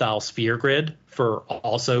X style sphere grid for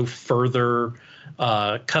also further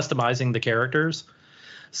customizing the characters.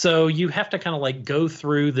 So you have to kind of like go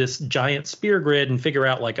through this giant spear grid and figure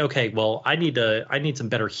out, like, okay, well, I need some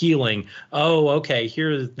better healing. Oh, okay,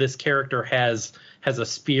 here this character has a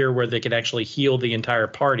spear where they can actually heal the entire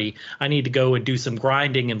party. I need to go and do some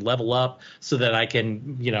grinding and level up so that I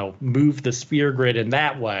can, move the spear grid in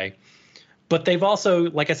that way. But they've also,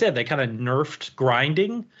 like I said, they kind of nerfed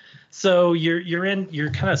grinding. So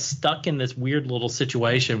you're kind of stuck in this weird little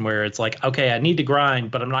situation where it's like, okay, I need to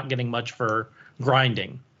grind, but I'm not getting much for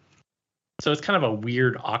grinding. So it's kind of a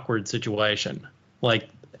weird, awkward situation. Like,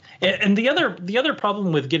 and the other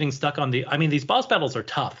problem with getting stuck on these boss battles are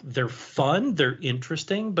tough. They're fun, they're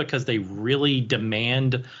interesting because they really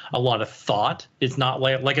demand a lot of thought. It's not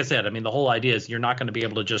like I said, the whole idea is you're not going to be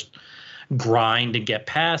able to just grind and get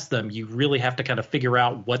past them. You really have to kind of figure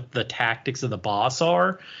out what the tactics of the boss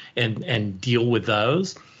are and deal with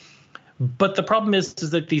those. But the problem is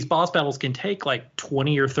that these boss battles can take like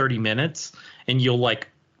 20 or 30 minutes, and you'll like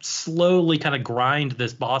slowly kind of grind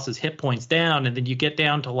this boss's hit points down, and then you get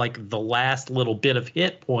down to like the last little bit of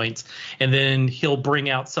hit points, and then he'll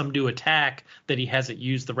bring out some new attack that he hasn't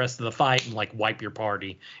used the rest of the fight and like wipe your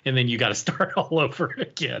party, and then you got to start all over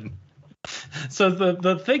again. So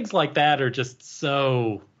the things like that are just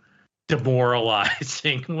so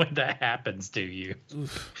demoralizing when that happens to you.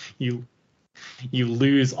 You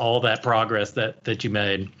lose all that progress that you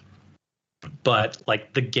made. But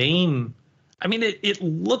like the game, it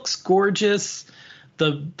looks gorgeous.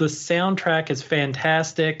 The soundtrack is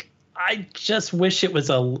fantastic. I just wish it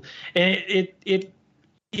was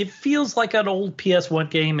it feels like an old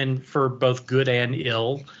PS1 game, and for both good and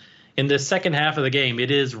ill. In the second half of the game,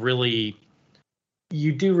 it is really,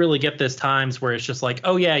 you do really get this times where it's just like,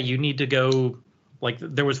 oh yeah, you need to go Like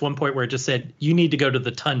there was one point where it just said, you need to go to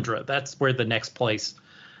the tundra. That's where the next place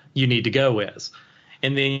you need to go is.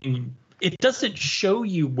 And then it doesn't show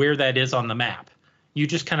you where that is on the map. You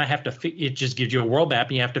just kind of have to, it just gives you a world map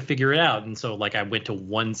and you have to figure it out. And so like I went to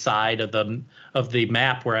one side of the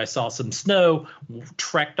map where I saw some snow,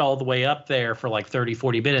 trekked all the way up there for like 30,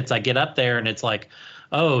 40 minutes. I get up there and it's like,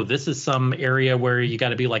 oh, this is some area where you got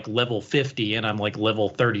to be like level 50 and I'm like level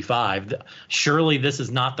 35. Surely this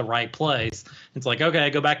is not the right place. It's like, okay,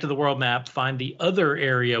 go back to the world map, find the other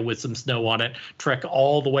area with some snow on it, trek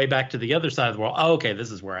all the way back to the other side of the world. Oh, okay,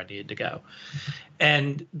 this is where I needed to go.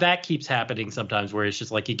 And that keeps happening sometimes where it's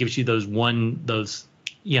just like it gives you those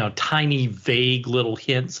tiny vague little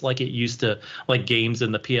hints like it used to, like games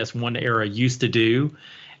in the PS1 era used to do.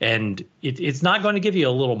 And it's not going to give you a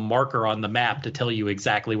little marker on the map to tell you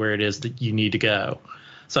exactly where it is that you need to go.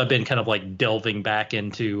 So I've been kind of like delving back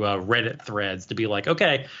into Reddit threads to be like,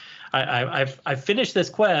 okay, I've finished this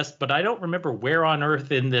quest, but I don't remember where on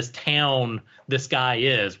earth in this town this guy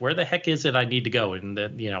is. Where the heck is it I need to go? And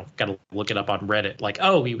then, got to look it up on Reddit. Like,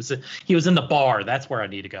 oh, he was in the bar. That's where I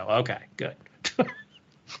need to go. Okay, good.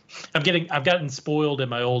 I've gotten spoiled in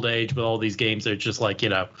my old age with all these games. They're just like,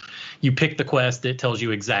 you pick the quest, it tells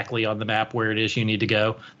you exactly on the map where it is you need to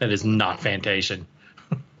go. That is not Fantation.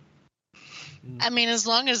 I mean, as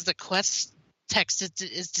long as the quest text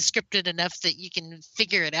is descriptive enough that you can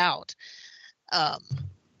figure it out,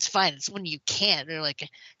 it's fine. It's when you can't. They're like,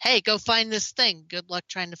 hey, go find this thing. Good luck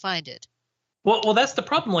trying to find it. Well, that's the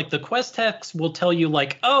problem. Like the quest text will tell you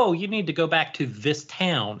like, oh, you need to go back to this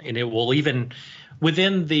town, and it will even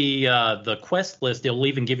within the quest list, it'll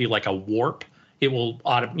even give you like a warp. It will,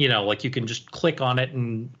 like you can just click on it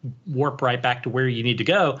and warp right back to where you need to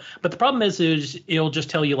go. But the problem is it'll just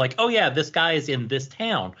tell you like, oh yeah, this guy is in this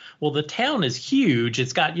town. Well, the town is huge.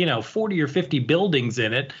 It's got 40 or 50 buildings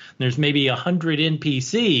in it. There's maybe 100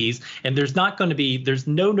 NPCs, and there's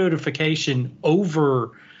no notification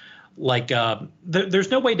over. Like there's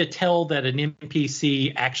no way to tell that an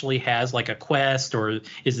NPC actually has like a quest or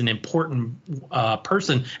is an important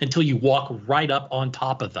person until you walk right up on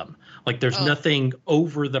top of them. Like there's nothing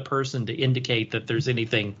over the person to indicate that there's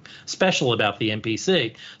anything special about the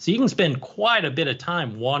NPC. So you can spend quite a bit of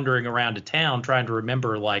time wandering around a town trying to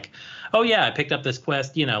remember like, oh yeah, I picked up this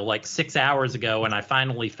quest, like 6 hours ago and I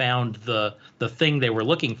finally found the thing they were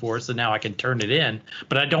looking for. So now I can turn it in,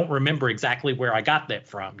 but I don't remember exactly where I got that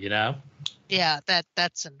from, Yeah,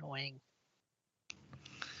 that's annoying.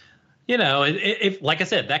 If like I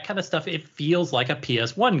said, that kind of stuff, it feels like a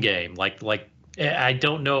PS1 game. Like I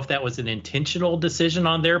don't know if that was an intentional decision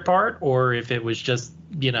on their part or if it was just,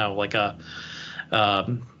 like a,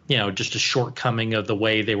 just a shortcoming of the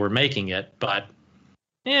way they were making it. But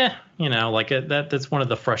yeah, like that's one of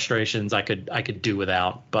the frustrations I could do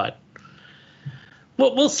without. But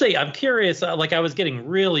well, we'll see. I'm curious. Like I was getting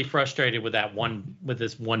really frustrated with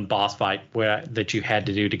this one boss fight that you had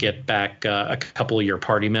to do to get back a couple of your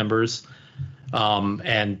party members.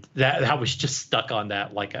 And that was just stuck on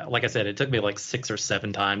that. Like I said, it took me like 6 or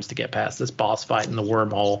 7 times to get past this boss fight in the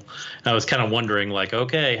wormhole. And I was kind of wondering like,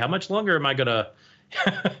 okay, how much longer am I going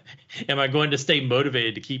to stay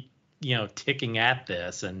motivated to keep, ticking at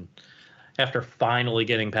this? And after finally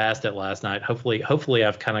getting past it last night, hopefully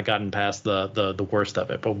I've kind of gotten past the worst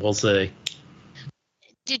of it, but we'll see.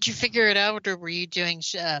 Did you figure it out or were you doing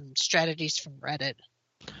strategies from Reddit?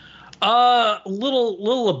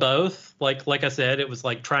 Little of both. Like I said, it was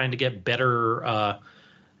like trying to get better.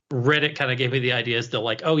 Reddit kind of gave me the ideas to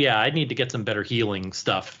like, oh yeah, I need to get some better healing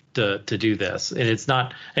stuff to do this. And it's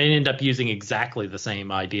not. I didn't end up using exactly the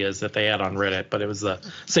same ideas that they had on Reddit, but it was the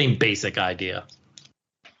same basic idea.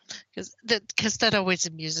 Because that always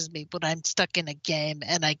amuses me when I'm stuck in a game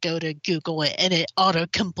and I go to Google it and it auto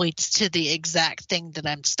completes to the exact thing that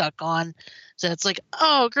I'm stuck on. So it's like,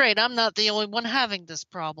 oh great, I'm not the only one having this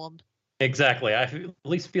problem. Exactly. I at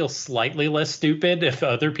least feel slightly less stupid if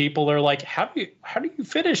other people are like, how do you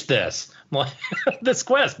finish this? I'm like, this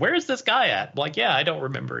quest, where is this guy at? I'm like, yeah, I don't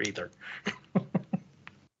remember either.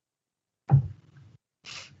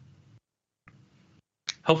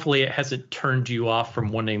 Hopefully it hasn't turned you off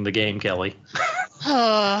from wanting the game, Kelly.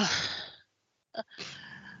 I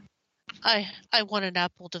want an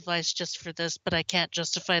Apple device just for this, but I can't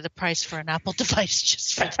justify the price for an Apple device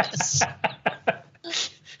just for this.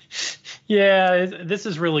 Yeah, this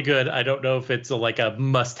is really good. I don't know if it's like a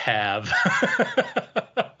must-have.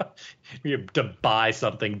 You have to buy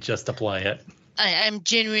something just to play it. I'm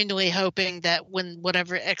genuinely hoping that when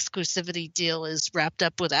whatever exclusivity deal is wrapped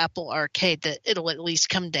up with Apple Arcade, that it'll at least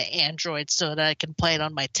come to Android so that I can play it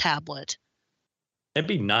on my tablet. That'd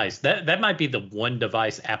be nice. That might be the one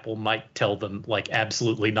device Apple might tell them, like,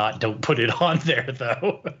 absolutely not. Don't put it on there,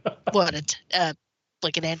 though. What,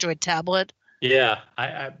 like an Android tablet? Yeah,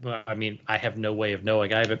 I mean, I have no way of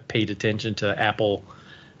knowing. I haven't paid attention to Apple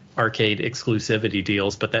Arcade exclusivity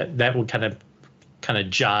deals, but that would kind of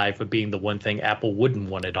jive with being the one thing Apple wouldn't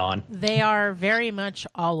want it on. They are very much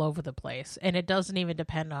all over the place, and it doesn't even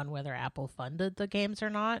depend on whether Apple funded the games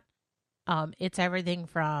or not. It's everything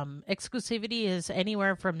from exclusivity is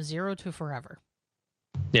anywhere from 0 to forever.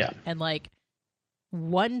 Yeah. And like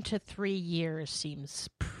 1 to 3 years seems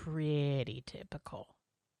pretty typical.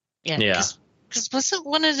 Yeah. Yeah. Because wasn't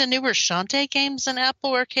one of the newer Shantae games an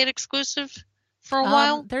Apple Arcade exclusive for a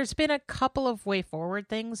while? There's been a couple of WayForward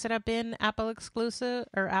things that have been Apple exclusive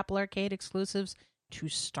or Apple Arcade exclusives to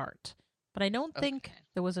start. But I don't think Okay.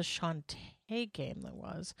 there was a Shantae game that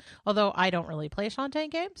was. Although I don't really play Shantae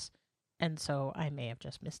games, and so I may have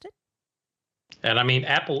just missed it. And I mean,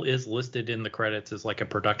 Apple is listed in the credits as like a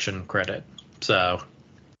production credit. So,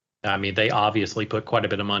 I mean, they obviously put quite a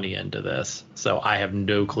bit of money into this. So I have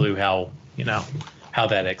no clue how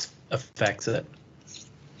that affects it.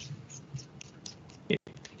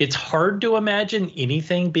 It's hard to imagine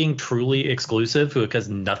anything being truly exclusive because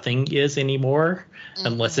nothing is anymore,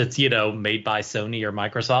 unless it's, made by Sony or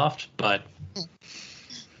Microsoft. But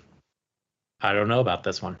I don't know about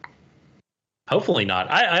this one. Hopefully not.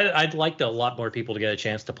 I'd like a lot more people to get a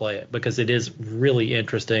chance to play it because it is really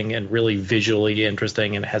interesting and really visually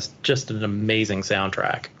interesting and has just an amazing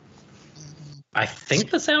soundtrack. I think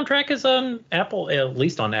the soundtrack is on Apple, at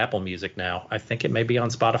least on Apple Music now. I think it may be on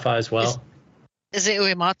Spotify as well. Is it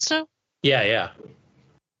Uematsu? Yeah.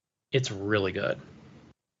 It's really good.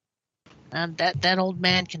 And that old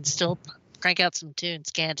man can still crank out some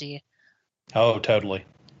tunes, can't he? Oh, totally.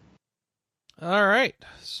 All right.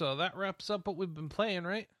 So that wraps up what we've been playing,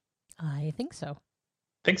 right? I think so.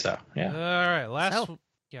 Think so, yeah. All right. So-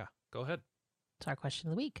 Yeah, go ahead. It's our question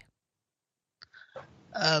of the week.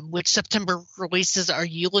 Which September releases are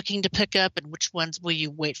you looking to pick up, and which ones will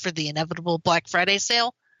you wait for the inevitable Black Friday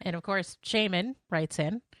sale? And of course, Shaman writes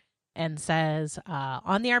in and says,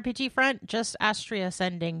 on the RPG front, just Astria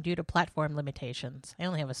Ascending due to platform limitations. I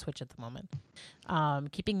only have a Switch at the moment.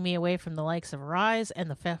 Keeping me away from the likes of Rise and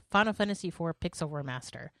the Final Fantasy IV Pixel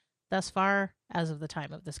Remaster. Thus far, as of the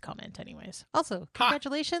time of this comment, anyways. Also,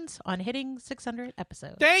 congratulations on hitting 600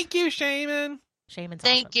 episodes. Thank you, Shaman. Shaman's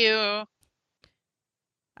Thank awesome. you.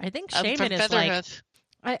 I think From Shaman is like... Featherhoof.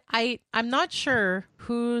 I'm not sure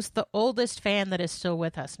who's the oldest fan that is still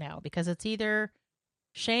with us now, because it's either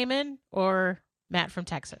Shaman or Matt from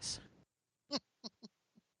Texas.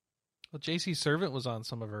 Well, JC Servant was on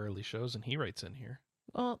some of our early shows, and he writes in here.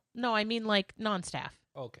 Well, no, I mean like non-staff,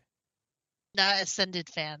 Okay. Not Ascended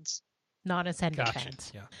fans. non-ascended Gotcha.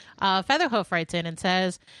 fans. Yeah. Featherhoof writes in and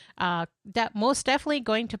says, that most definitely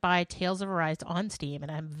going to buy Tales of Arise on Steam,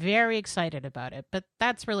 and I'm very excited about it, but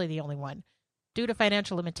that's really the only one. Due to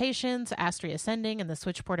financial limitations, Astria Ascending and the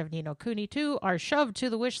Switch port of Ni no Kuni 2 are shoved to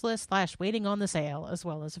the wish list / waiting on the sale, as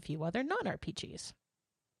well as a few other non-RPGs.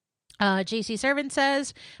 JC Servant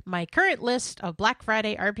says, my current list of Black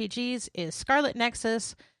Friday RPGs is Scarlet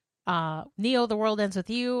Nexus, Neo The World Ends With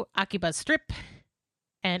You, Akiba Strip,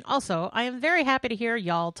 and also, I am very happy to hear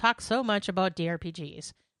y'all talk so much about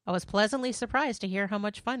DRPGs. I was pleasantly surprised to hear how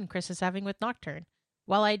much fun Chris is having with Nocturne.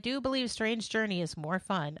 While I do believe Strange Journey is more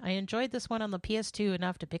fun, I enjoyed this one on the PS2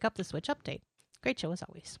 enough to pick up the Switch update. Great show as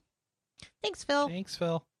always. Thanks, Phil. Thanks,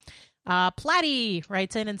 Phil. Platty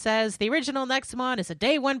writes in and says, the original Nexamon is a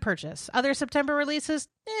day one purchase. Other September releases?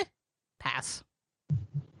 Pass.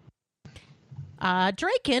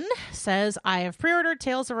 Draken says, I have pre-ordered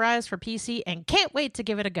Tales of Arise for PC and can't wait to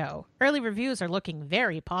give it a go. Early reviews are looking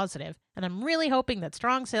very positive, and I'm really hoping that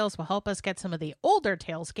strong sales will help us get some of the older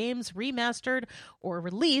Tales games remastered or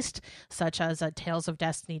released, such as a Tales of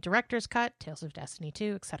Destiny Director's Cut, Tales of Destiny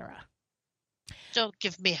 2, etc. Don't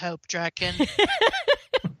give me hope, Draken.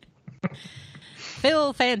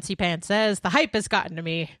 Phil Fancy Pants says, the hype has gotten to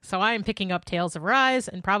me, so I'm picking up Tales of Arise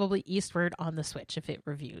and probably Eastward on the Switch if it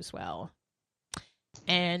reviews well.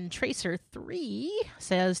 And Tracer3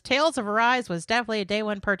 says, Tales of Arise was definitely a day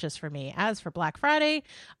one purchase for me. As for Black Friday,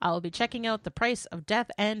 I'll be checking out the price of Death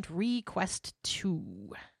End Request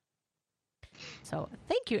 2. So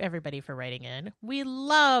thank you everybody for writing in. We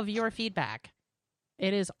love your feedback.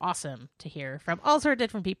 It is awesome to hear from all sorts of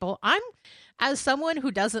different people. As someone who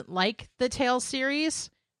doesn't like the Tales series,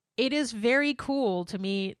 it is very cool to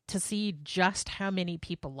me to see just how many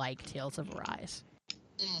people like Tales of Arise.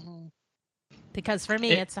 Mm-hmm. Because for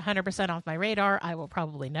me, it's 100% off my radar. I will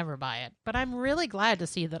probably never buy it. But I'm really glad to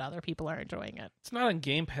see that other people are enjoying it. It's not on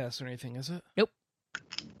Game Pass or anything, is it? Nope.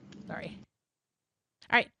 Sorry.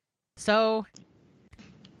 All right. So,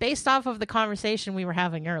 based off of the conversation we were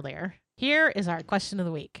having earlier, here is our question of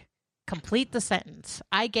the week. Complete the sentence.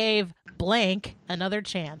 I gave blank another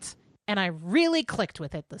chance, and I really clicked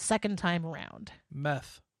with it the second time around.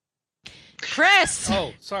 Meth. Chris!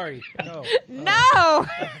 Oh, sorry. No. No!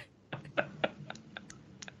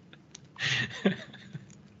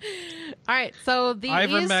 All right, so these...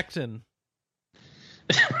 Ivermectin.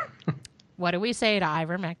 What do we say to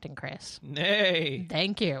ivermectin, Chris? Nay.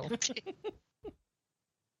 Thank you.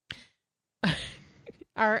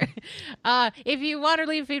 If you want to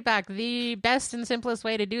leave feedback, the best and simplest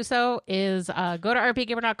way to do so is go to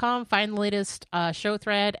rpgamer.com, find the latest show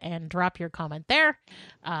thread, and drop your comment there.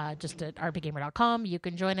 Just at rpgamer.com. You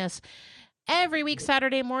can join us every week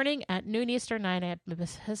Saturday morning at noon Eastern, 9 a.m.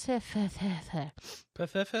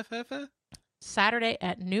 Saturday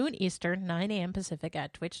at noon Eastern, 9 a.m. Pacific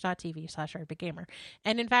at twitch.tv/rpgamer.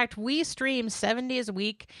 And in fact, we stream 7 days a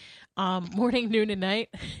week, morning, noon, and night.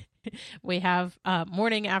 We have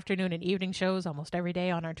morning, afternoon, and evening shows almost every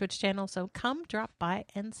day on our Twitch channel. So come drop by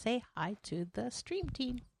and say hi to the stream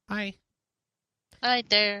team. Hi. Hi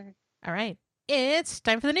there. All right. It's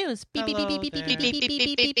time for the news. Beep, beep, beep, Hello beep, beep, there. beep, beep,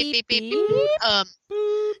 beep, beep, beep, beep, beep.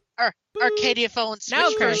 Our Arcadia Phone Switch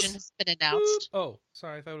No, Chris. version has been announced. Oh,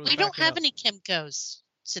 sorry. I thought it was We don't backing have up. any Kimcos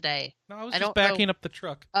today. No, I was I just don't backing know. up the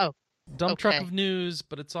truck. Oh, Dump truck okay. of news,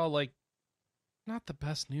 but it's all like not the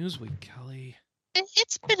best news week, Kelly.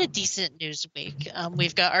 It's been a decent news week.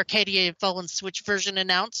 We've got Arcadia Fallen Switch version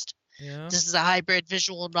announced. Yeah. This is a hybrid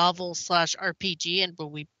visual novel / RPG, and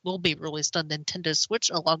will be released on Nintendo Switch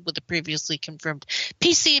along with the previously confirmed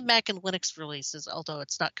PC, Mac, and Linux releases. Although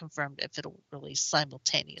it's not confirmed if it'll release So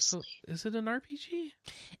simultaneously. is it an RPG?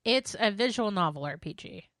 It's a visual novel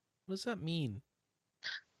RPG. What does that mean?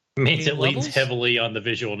 Means Game it leans levels? heavily on the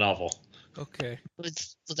visual novel. Okay.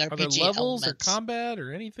 With Are there RPG levels elements. or combat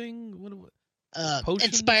or anything? What? Potions?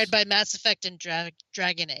 Inspired by Mass Effect and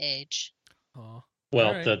Dragon Age. Oh.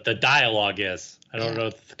 Well, Alright. the dialogue is. I don't Yeah. know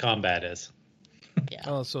if the combat is. Yeah.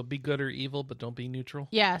 Oh, so be good or evil, but don't be neutral.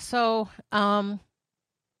 Yeah, so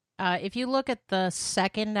if you look at the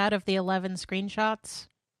second out of the 11 screenshots,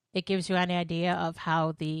 it gives you an idea of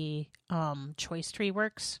how the choice tree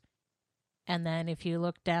works. And then if you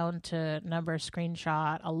look down to number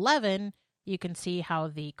screenshot 11, you can see how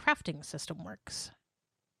the crafting system works.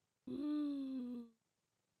 Ooh.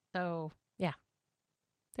 So, yeah.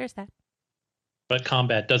 There's that. But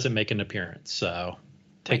combat doesn't make an appearance, so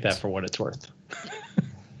take Right. that for what it's worth.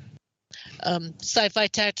 Sci-fi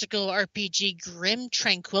tactical RPG Grim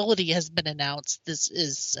Tranquility has been announced. This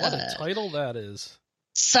is What a title that is.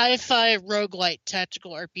 sci-fi roguelite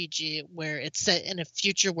tactical RPG where it's set in a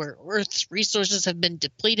future where Earth's resources have been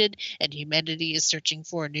depleted and humanity is searching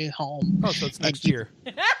for a new home. Oh, so it's And next you- year.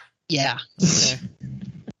 Yeah, Okay.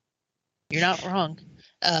 you're not wrong.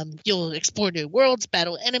 You'll explore new worlds,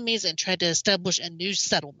 battle enemies, and try to establish a new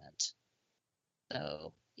settlement.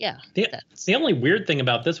 So, yeah. that's The only weird thing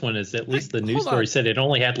about this one is at least the news hold story on. said it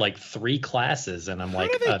only had like 3 classes, and I'm How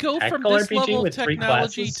like, do they a go from tactical this RPG level of with 3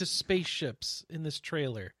 technology classes? to spaceships in this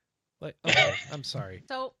trailer? Like, okay, I'm sorry.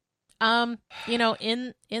 So,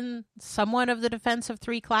 in somewhat of the defense of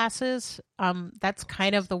 3 classes, that's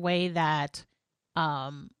kind of the way that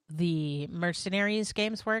the Mercenaries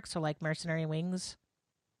games work. So, like Mercenary Wings,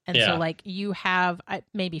 and Yeah. so like you have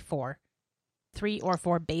maybe 3 or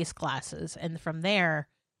 4 base classes, and from there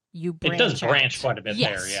you branch. It does branch out. quite a bit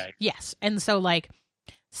Yes, there, yeah. yes, and so like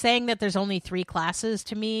saying that there's only 3 classes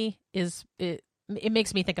to me is it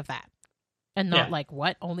makes me think of that, and not Yeah. like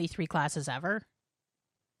what only 3 classes ever.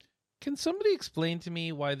 Can somebody explain to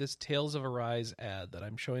me why this Tales of Arise ad that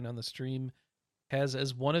I'm showing on the stream has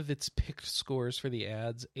as one of its picked scores for the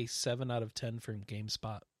ads a 7 out of 10 from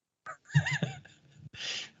GameSpot?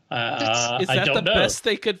 Is I that don't the know. best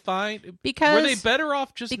they could find? Because Were they better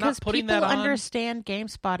off just because not putting people that on? understand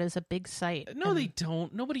GameSpot is a big site. No, and they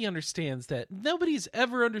don't. Nobody understands that. Nobody's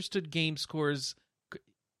ever understood game scores.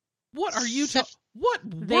 What are you? What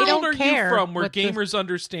They world don't are you care from where what the- gamers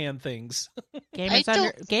understand things?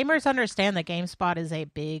 gamers understand that GameSpot is a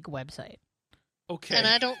big website. Okay. And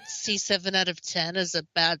I don't see 7 out of 10 as a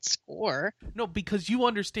bad score. No, because you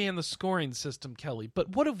understand the scoring system, Kelly. But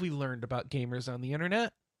what have we learned about gamers on the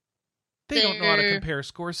internet? They don't know how to They're- compare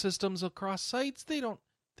score systems across sites. They don't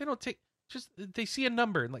take they see a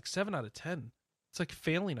number and like 7 out of 10. It's like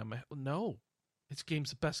failing them. No. This game's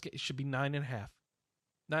the best game. It should be 9.5.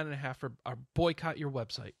 9.5 or boycott your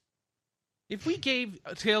website. If we gave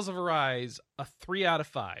Tales of Arise a 3 out of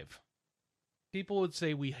 5, people would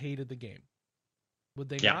say we hated the game. Would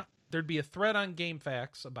they Yeah. not? There'd be a thread on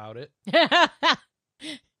GameFAQs about it.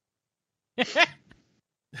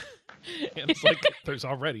 And it's like, there's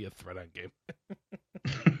already a threat on game.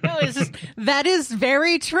 No, that is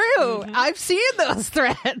very true. Mhm. I've seen those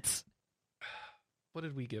threads. What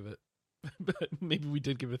did we give it? Maybe we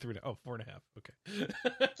did give it 3. Oh, 4.5. Okay.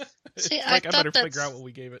 See, It's I like I better thought figure out that's- what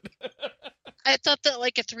we gave it. I thought that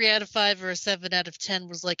like a 3 out of 5 or a 7 out of 10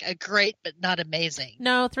 was like a great but not amazing.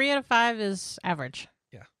 No, 3 out of 5 is average.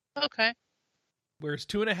 Okay. Whereas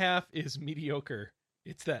 2.5 is mediocre.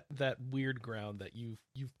 It's that weird ground that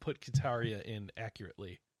you've put Kataria in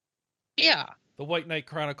accurately. Yeah. The White Knight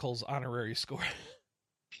Chronicles honorary score.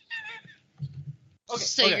 Okay,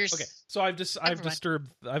 So okay, you're okay. So I've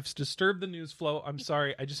mind. disturbed the news flow. I'm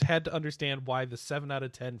sorry. I just had to understand why the 7 out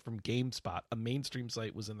of 10 from GameSpot, a mainstream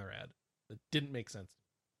site, was in their ad. It didn't make sense.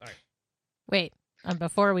 Wait,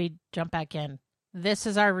 before we jump back in, this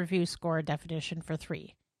is our review score definition for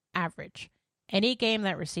 3. Average. Any game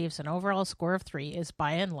that receives an overall score of 3 is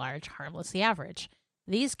by and large harmlessly average.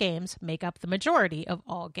 These games make up the majority of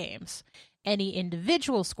all games. Any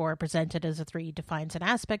individual score presented as a 3 defines an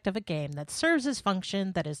aspect of a game that serves its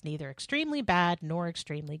function that is neither extremely bad nor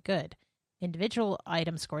extremely good. Individual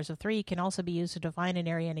item scores of 3 can also be used to define an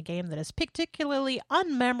area in a game that is particularly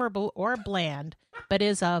unmemorable or bland, but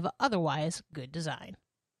is of otherwise good design.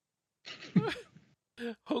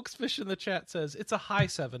 Hoaxfish in the chat says it's a high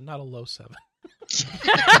 7, not a low 7.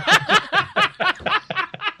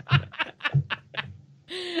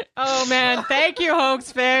 Oh man, thank you,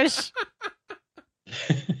 Hoaxfish.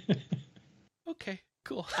 Okay,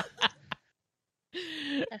 cool.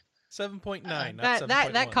 7.9. Not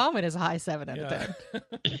That 7.1. comment is a high 7 out of 10.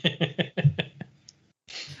 Yeah.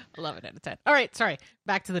 11 out of 10. All right, sorry.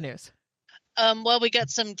 Back to the news. Well, we got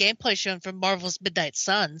some gameplay shown from Marvel's Midnight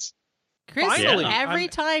Suns. Chris, Finally, every I'm-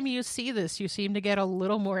 time you see this, you seem to get a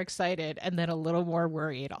little more excited and then a little more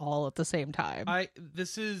worried all at the same time.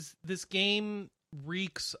 This game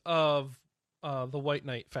reeks of the White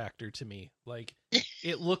Knight factor to me. Like,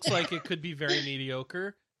 it looks like it could be very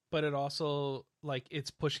mediocre, but it also, like,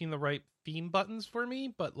 it's pushing the right theme buttons for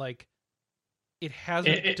me, but like it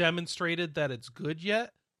hasn't demonstrated that it's good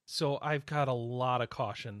yet, so I've got a lot of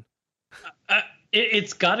caution.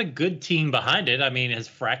 It's got a good team behind it. I mean, has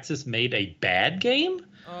Firaxis made a bad game?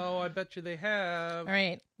 Oh, I bet you they have. All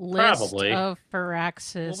right, list Probably. of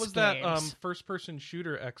Firaxis What was games. that first-person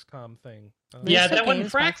shooter XCOM thing? Yeah, List of that wasn't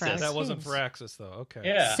games by Firaxis. that wasn't Games. Firaxis though. Okay.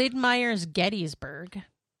 Yeah. Sid Meier's Gettysburg.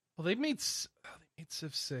 Well, they made Civ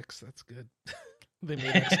 6. That's good. They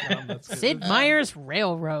made XCOM. That's good. Sid Meier's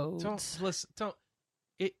Railroads. Don't listen. Don't.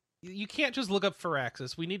 You can't just look up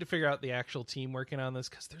Firaxis. We need to figure out the actual team working on this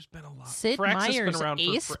because there's been a lot. Sid Firaxis Meier's been around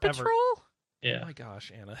Ace for forever. Patrol? Oh Yeah. my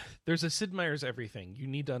gosh, Anna. There's a Sid Meier's everything. You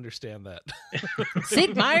need to understand that.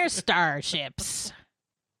 Sid Meier's Starships.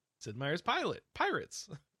 Sid Meier's Pirates.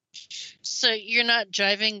 So you're not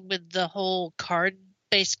driving with the whole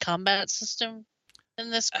card-based combat system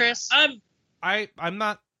in this, Chris? I'm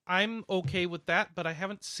not. I'm okay with that, but I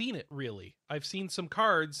haven't seen it really. I've seen some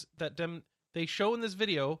cards that they show in this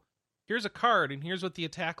video. Here's a card, and here's what the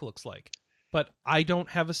attack looks like. But I don't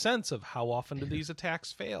have a sense of how often do these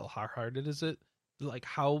attacks fail. How hard is it? Like,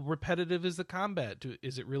 how repetitive is the combat?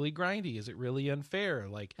 Is it really grindy? Is it really unfair?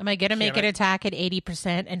 Like, Am I going to make Can an I- attack at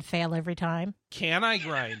 80% and fail every time? can I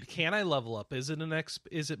grind? Can I level up? Is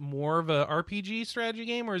it more of a RPG strategy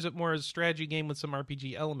game, or is it more a strategy game with some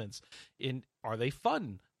RPG elements? Are they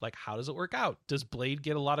fun? Like, how does it work out? Does Blade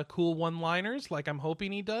get a lot of cool one-liners like I'm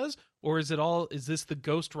hoping he does? Or is this the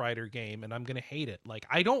Ghost Rider game and I'm going to hate it? Like,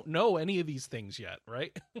 I don't know any of these things yet,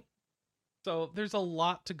 right? So there's a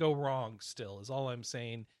lot to go wrong still, is all I'm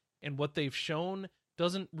saying. And what they've shown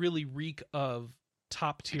doesn't really reek of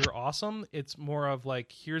top tier awesome. It's more of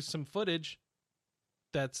like, here's some footage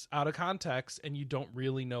that's out of context and you don't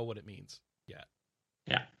really know what it means yet.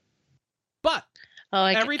 Yeah. But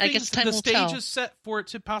I everything, guess time the will stage tell. is set for it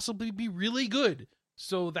to possibly be really good.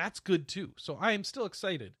 So that's good too. So I am still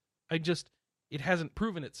excited. It hasn't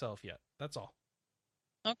proven itself yet. That's all.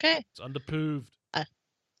 Okay. It's underproved.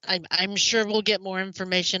 I'm sure we'll get more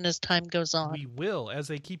information as time goes on. We will, as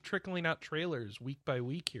they keep trickling out trailers week by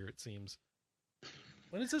week here, it seems.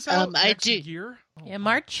 When is this out? Next year? Oh, Yeah,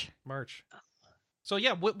 March? March. So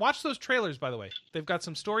yeah, watch those trailers, by the way. They've got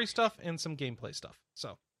some story stuff and some gameplay stuff.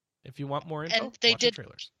 So if you want more info, And they watch did- the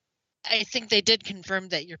trailers. I think they did confirm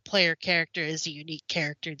that your player character is a unique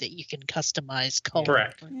character that you can customize. Color.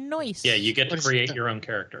 Correct. Nice. Yeah, you get to What is create the- your own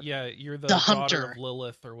character. Yeah, you're the The daughter hunter. of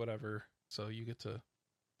Lilith or whatever. So you get to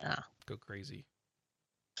go crazy.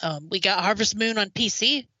 We got Harvest Moon on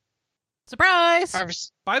PC. Surprise!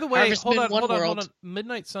 Harvest. By the way, Harvest hold Moon on. World.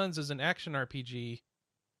 Midnight Suns is an action RPG.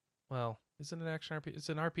 Well, isn't an action RPG. It's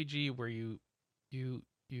an RPG where you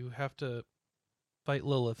have to fight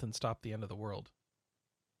Lilith and stop the end of the world.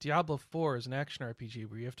 Diablo 4 is an action RPG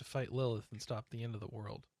where you have to fight Lilith and stop the end of the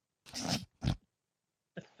world.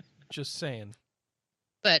 Just saying.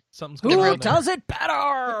 But something's going Who on does it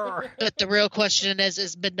better? but the real question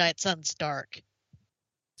is Midnight Suns dark?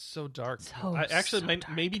 So dark. So Actually,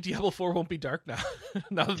 dark. maybe Diablo 4 won't be dark now.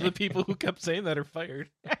 Now that the people who kept saying that are fired.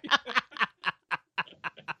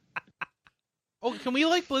 Oh, can we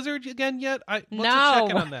like Blizzard again yet? What's No. a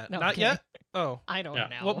check-in on that? No, Not kidding. yet? Oh. I don't Yeah.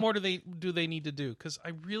 know. What more do they need to do? Because I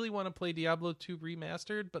really want to play Diablo 2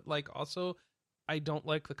 remastered, but like also I don't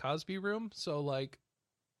like the Cosby Room, so like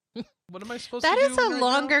what am I supposed That to do? is a right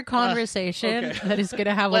longer now? conversation okay. that is going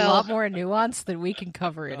to have a Well- lot more nuance than we can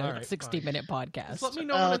cover in All a right, 60-minute podcast. Just let me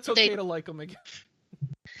know when it's they- okay to like them again.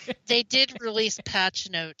 They did release patch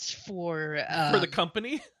notes for For the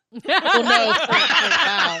company? well, no, for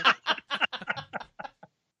WoW.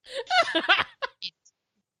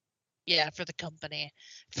 Yeah, for the company.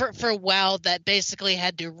 For WoW, that basically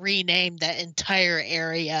had to rename that entire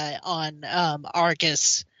area on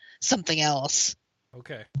Argus something else,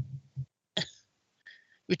 Okay.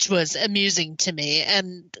 which was amusing to me.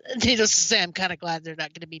 And needless to say, I'm kind of glad they're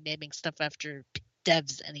not going to be naming stuff after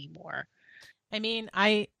devs anymore. I mean,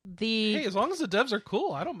 Hey, as long as the devs are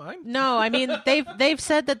cool, I don't mind. No, I mean they've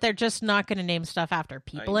said that they're just not going to name stuff after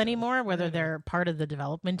people know. anymore, whether I know. they're part of the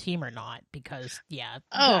development team or not. Because Oh,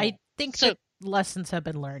 I think so- that lessons have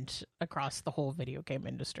been learned across the whole video game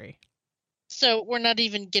industry. So we're not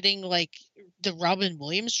even getting like the Robin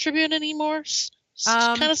Williams tribute anymore,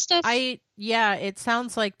 Um, kind of stuff. It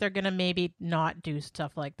sounds like they're going to maybe not do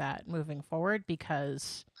stuff like that moving forward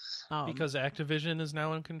because Activision is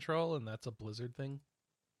now in control, and that's a Blizzard thing.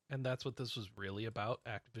 And that's what this was really about.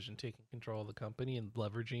 Activision taking control of the company and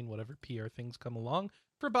leveraging whatever PR things come along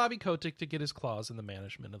for Bobby Kotick to get his claws in the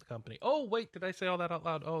management of the company. Oh, wait, did I say all that out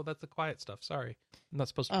loud? Oh, that's the quiet stuff. Sorry. I'm not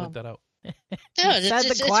supposed to point that out. No, you said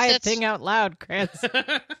the quiet thing out loud, Chris.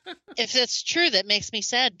 If that's true, that makes me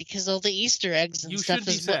sad because all the Easter eggs and You stuff should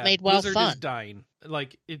be is what sad. made WoW Blizzard fun. is dying.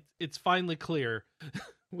 Like, it's finally clear.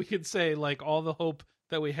 We could say, like, all the hope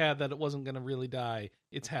that we had that it wasn't going to really die,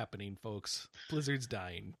 it's happening, folks. Blizzard's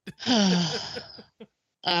dying.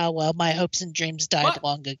 Well, my hopes and dreams died But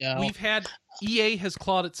long ago. We've had EA has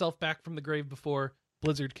clawed itself back from the grave before.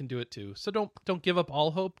 Blizzard can do it too. So don't give up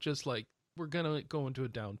all hope. Just like we're gonna go into a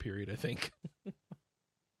down period, I think.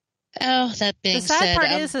 Oh, that being The sad said,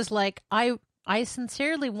 part is like I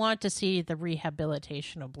sincerely want to see the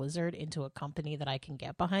rehabilitation of Blizzard into a company that I can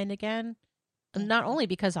get behind again. And not only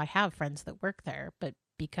because I have friends that work there, but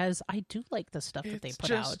because I do like the stuff that they It's put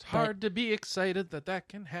just out. but- hard to be excited that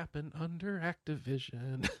can happen under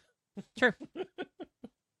Activision. True.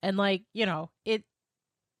 And like,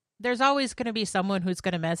 there's always going to be someone who's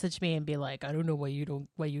going to message me and be like, I don't know why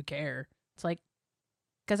you care. It's like,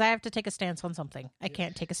 because I have to take a stance on something. I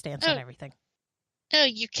can't take a stance on everything. no,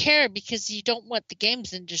 you care because you don't want the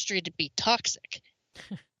games industry to be toxic.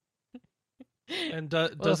 And Well,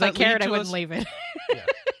 does if I that cared, lead I to wouldn't us? leave it. Yeah.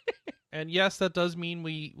 And yes, that does mean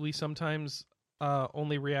we sometimes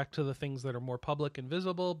only react to the things that are more public and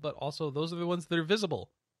visible, but also those are the ones that are visible.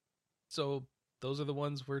 So those are the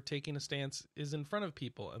ones where taking a stance is in front of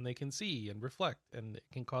people and they can see and reflect, and it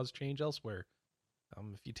can cause change elsewhere.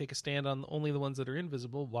 If you take a stand on only the ones that are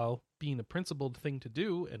invisible while being a principled thing to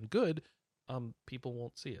do and good, people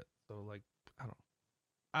won't see it. So like,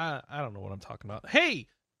 I don't know what I'm talking about. Hey,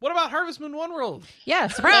 what about Harvest Moon One World? Yeah,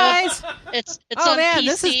 surprise! It's Oh on man, PC.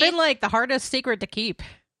 this has been like the hardest secret to keep.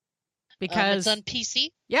 Because it's on PC.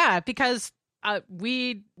 because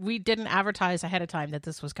we didn't advertise ahead of time that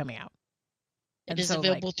this was coming out. It And is so,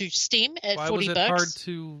 available through Steam at Why $40. was it hard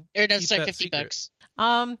to Or no, keep sorry, that $50. secret?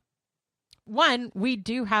 One, we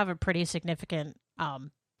do have a pretty significant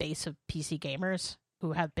base of PC gamers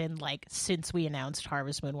who have been like since we announced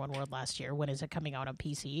Harvest Moon One World last year. When is it coming out on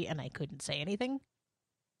PC? And I couldn't say anything.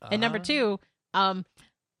 And number two,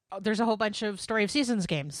 there's a whole bunch of Story of Seasons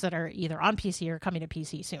games that are either on PC or coming to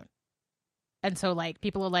PC soon. And so like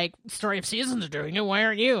people are like, Story of Seasons are doing it, why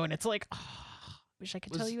aren't you? And it's like, wish I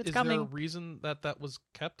could tell you it's is coming. there a reason that was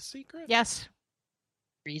kept secret? Yes.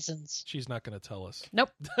 Reasons. She's not going to tell us. Nope.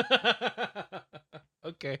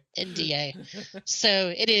 Okay. NDA.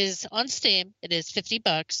 So it is on Steam. It is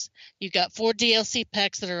 $50. You've got 4 DLC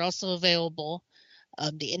packs that are also available.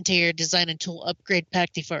 the Interior Design and Tool Upgrade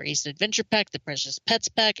Pack, the Far East Adventure Pack, the Precious Pets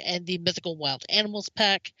Pack, and the Mythical Wild Animals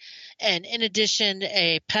Pack. And in addition,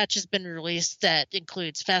 a patch has been released that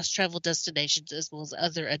includes fast travel destinations as well as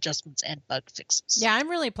other adjustments and bug fixes. Yeah, I'm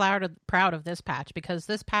really proud of this patch, because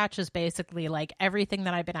this patch is basically like everything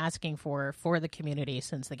that I've been asking for the community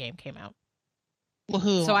since the game came out.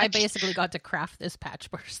 Woohoo. So I basically got to craft this patch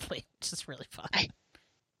personally, which is really fun.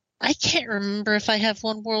 I can't remember if I have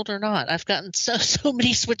One World or not. I've gotten so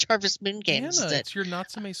many Switch Harvest Moon games. Anna, that it's your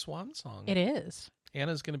Natsume swan song. It is.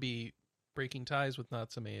 Anna's going to be breaking ties with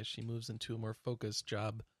Natsume as she moves into a more focused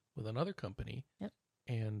job with another company. Yep.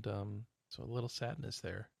 And so a little sadness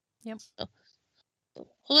there. Yep. a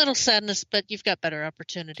little sadness, but you've got better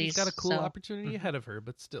opportunities. She's got a cool so opportunity ahead of her,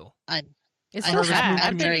 but still. It's I so love Harvest that. Moon sad.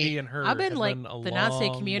 community and her I've been have like a the Nazi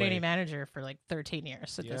long community way. manager for like 13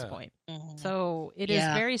 years at this Yeah. point. Mhm. So it is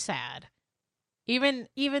Yeah. very sad. Even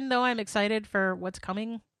though I'm excited for what's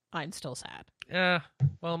coming, I'm still sad. Yeah.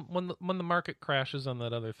 Well, when the market crashes on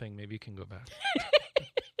that other thing, maybe you can go back.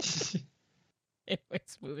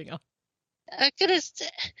 Anyways, moving on.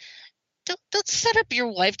 Don't set up your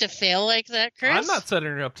wife to fail like that, Chris. I'm not setting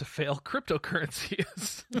her up to fail. Cryptocurrency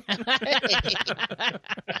is.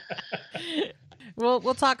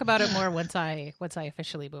 We'll talk about it more once I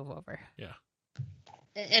officially move over. Yeah.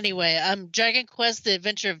 Anyway, Dragon Quest: The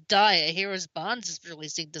Adventure of Dai, A Hero's Bonds is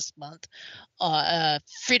releasing this month.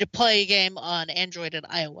 Free-to-play game on Android and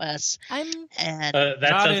iOS. I'm And That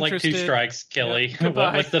Not sounds like 2 interested. strikes, Kelly. Yeah,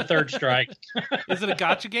 goodbye. What's the third strike? Is it a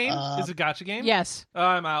gotcha game? Uh, Is it a gotcha game? yes. Oh,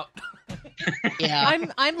 I'm out. yeah,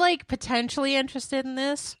 I'm like potentially interested in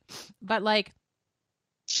this, but like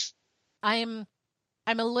I'm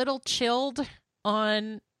a little chilled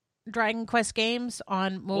on Dragon Quest games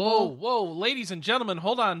on mobile. Whoa, ladies and gentlemen,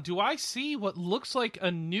 hold on. Do I see what looks like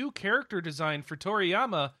a new character design for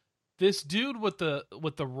Toriyama? This dude with the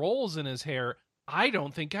rolls in his hair. I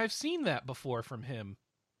don't think I've seen that before from him.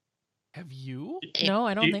 Have you? No,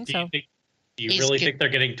 I don't think so. Do you He's really good. think they're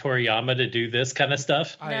getting Toriyama to do this kind of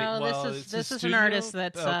stuff? No, it's this his is an studio? artist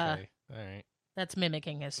that's okay. All right. that's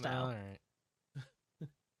mimicking his All style. right.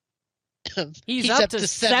 He's up to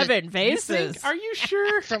 7 You faces. think- are you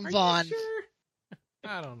sure? From Are you Vaughn. sure?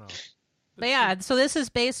 I don't know. But yeah, so this is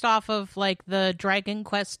based off of like the Dragon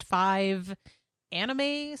Quest V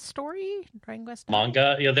anime story. Dragon Quest V?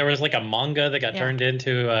 Manga. There was like a manga that got Yeah. turned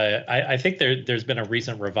into. I think there's been a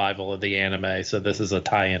recent revival of the anime, so this is a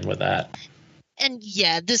tie-in with that. and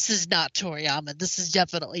yeah, this is not Toriyama. This is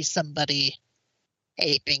definitely somebody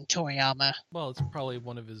aping Toriyama. Well, it's probably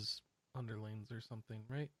one of his underlings or something,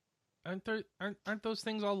 right? Aren't those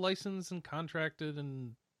things all licensed and contracted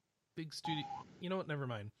and big studio? You know what? Never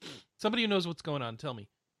mind. Somebody who knows what's going on, tell me.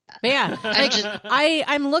 But yeah, I like, just-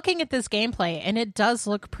 I'm looking at this gameplay and it does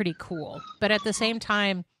look pretty cool. But at the same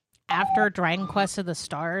time, after Dragon Quest of the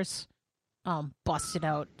Stars busted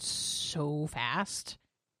out so fast,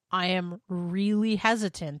 I am really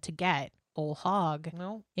hesitant to get Old Hog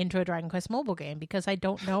No. into a Dragon Quest mobile game because I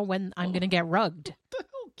don't know when I'm going to get rugged. What the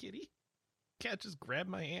hell, kitty? Cat just grabbed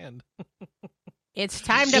my hand. It's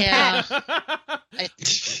time to Yeah. pet. I,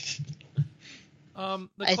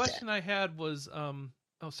 The I- question I had was,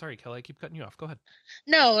 oh, sorry, Kelly, I keep cutting you off. Go ahead.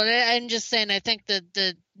 no, I'm just saying. I think that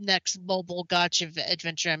the next mobile gotcha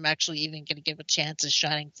adventure I'm actually even going to give a chance is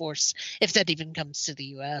Shining Force, if that even comes to the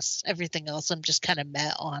U.S. Everything else I'm just kind of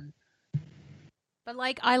met on. But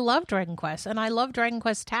like, I love Dragon Quest and I love Dragon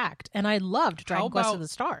Quest Tact and I loved Dragon Quest of the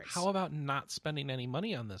Stars. How about not spending any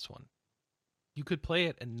money on this one? You could play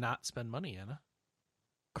it and not spend money, Anna.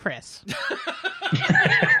 Chris?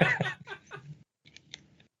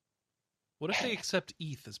 What if they accept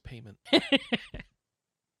ETH as payment?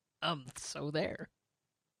 So there.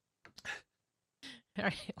 All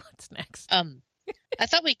right, what's next? I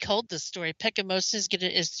thought we called this story. Pekamosa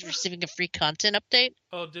is receiving a free content update.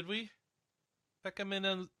 Oh, did we? We-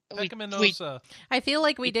 Pekkaminosa. I feel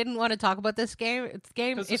like we didn't want to talk about this game. It's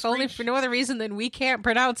game, 'Cause the if only screen- for no other reason than we can't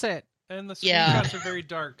pronounce it. And the Yeah. screenshots are very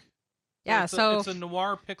dark. Yeah, it's so it's a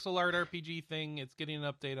noir pixel art RPG thing. It's getting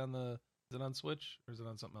an update on the. Is it on Switch or is it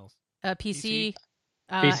on something else? PC,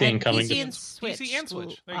 PC and coming PC to- and Switch. PC and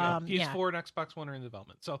Switch. There you go. PS4 and Xbox One are in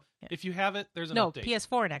development. So Yeah. if you have it, there's an No, update.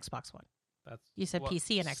 PS4 and Xbox One. That's You said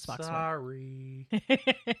PC and Xbox One. Sorry.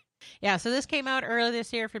 Yeah, so this came out earlier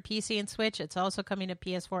this year for PC and Switch. It's also coming to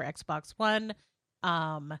PS4, Xbox One,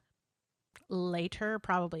 later,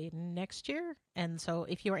 probably next year. And so,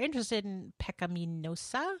 if you are interested in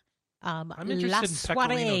Pecaminosa, I'm La interested in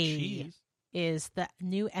pecorino Soiree cheese. is the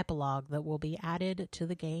new epilogue that will be added to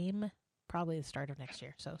the game probably the start of next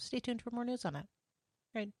year. So stay tuned for more news on it.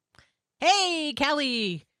 Right. Hey,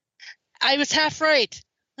 Kelly! I was half right.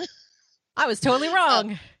 I was totally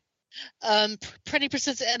wrong. Pretty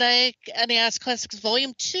Persistent NES Classics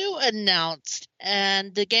Volume 2 announced,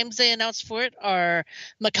 and the games they announced for it are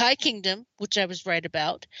Makai Kingdom, which I was right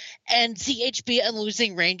about, and ZHB and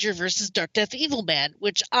Losing Ranger versus Dark Death Evil Man,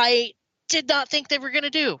 which I did not think they were going to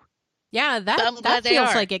do. Yeah, I'm that glad they feels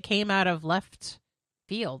are. like it came out of left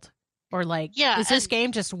field. Or like, Yeah, is this and-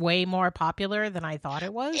 game just way more popular than I thought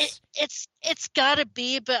it was? It's got to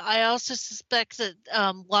be, but I also suspect that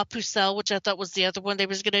La Pucelle, which I thought was the other one they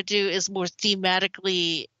was going to do, is more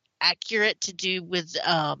thematically accurate to do with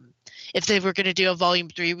if they were going to do a Volume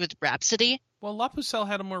 3 with Rhapsody. Well, La Pucelle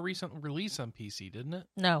had a more recent release on PC, didn't it?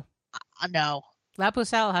 No. No. La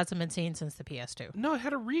Pucelle hasn't been seen since the PS2. No, it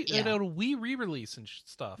had a Yeah. it had a Wii re-release and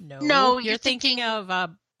stuff. No, you're you're thinking thinking- of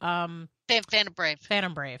Phantom Brave.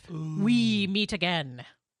 Phantom Brave. Ooh. We meet again.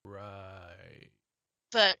 Right.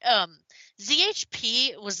 But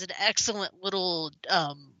ZHP was an excellent little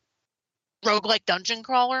roguelike dungeon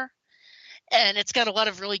crawler, and it's got a lot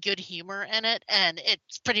of really good humor in it, and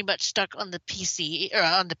it's pretty much stuck on the PC or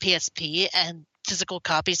on the PSP, and physical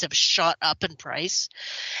copies have shot up in price.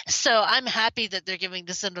 So I'm happy that they're giving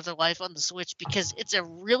this another life on the Switch because it's a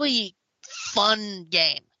really fun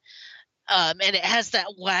game. And it has that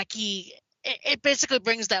wacky. It basically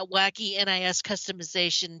brings that wacky NIS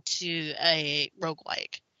customization to a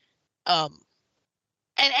roguelike.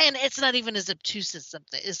 And it's not even as obtuse as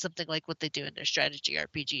something like what they do in their strategy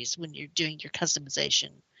RPGs when you're doing your customization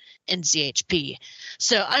in ZHP.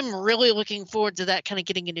 So I'm really looking forward to that kind of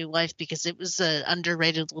getting a new life because it was an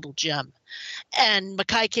underrated little gem. And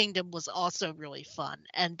Makai Kingdom was also really fun,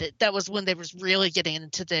 and that was when they was really getting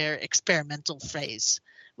into their experimental phase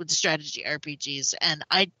with the strategy RPGs. And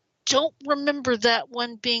I don't remember that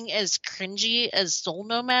one being as cringy as Soul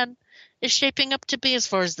Nomad is shaping up to be as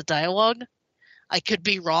far as the dialogue. I could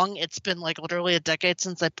be wrong. It's been like literally a decade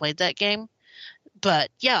since I played that game. But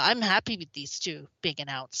yeah, I'm happy with these two being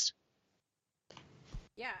announced.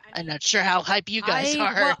 Yeah, I'm not sure how hype you guys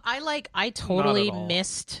are. Well, I totally all.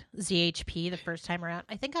 missed ZHP the first time around.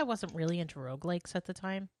 I think I wasn't really into roguelikes at the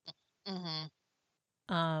time.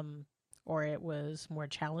 Hmm. Or it was more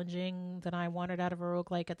challenging than I wanted out of a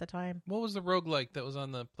roguelike at the time. What was the roguelike that was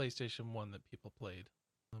on the PlayStation 1 that people played?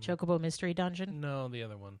 Chocobo Mystery Dungeon. No, the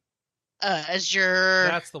other one. As your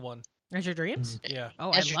That's the one. Azure Dreams? Yeah.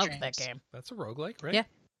 Oh, Azure I loved that Dreams. game. That's a roguelike, right? Yeah.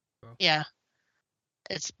 yeah,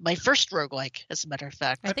 it's my first roguelike, as a matter of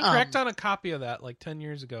fact. I think- cracked on a copy of that like 10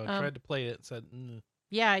 years ago. I Um, tried to play it. Said,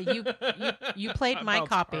 Yeah, you played my Bounced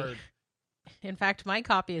copy. hard. In fact, my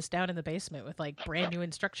copy is down in the basement with like brand new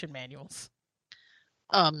instruction manuals.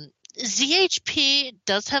 ZHP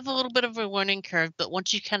does have a little bit of a learning curve, but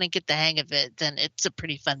once you kind of get the hang of it, then it's a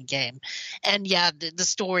pretty fun game. And yeah, the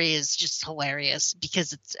story is just hilarious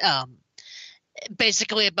because it's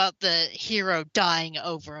basically about the hero dying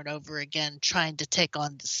over and over again, trying to take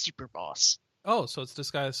on the super boss. Oh, so it's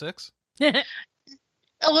Disgaea 6?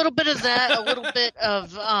 A little bit of that, a little bit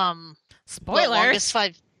of Spoilers.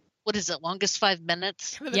 Longest 5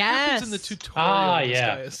 minutes. That happens in the Yes. tutorial of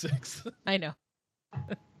yeah. Disgaea 6. I know.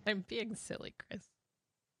 I'm being silly, Chris.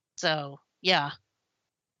 So yeah,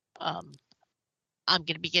 I'm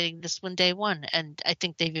gonna be getting this one day one, and I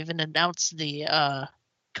think they've even announced the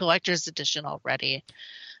collector's edition already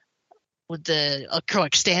with the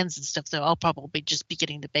acrylic stands and stuff. So I'll probably just be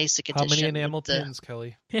getting the basic How edition. many enamel with the- pins,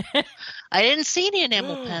 Kelly? I didn't see any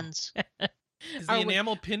enamel pins. Is the Are we-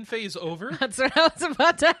 enamel pin phase over? That's what I was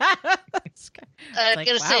about to ask. I'm Like,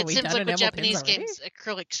 gonna wow, say it we seems done like with enamel pins Japanese already? games,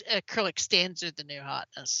 acrylic stands are the new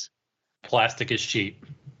hotness. Plastic is cheap.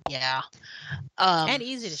 Yeah, And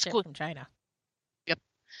easy to ship Squ- from China.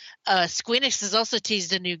 Squeenix has also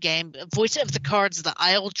teased a new game, voice of the cards, The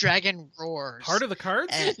Isle Dragon Roars. Heart of the cards?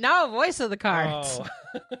 And- No, voice of the cards. Oh.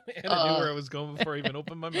 Anna knew where I was going before I even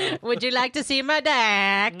opened my mouth. Would you like to see my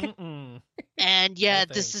deck? Mm-mm. And yeah,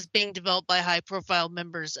 No this thanks. is being developed by high-profile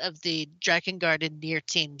members of the Drakengard and Nier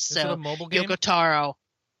teams. Is it a So mobile game? Yoko Taro.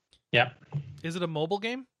 Yeah. Is it a mobile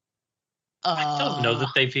game? I don't know that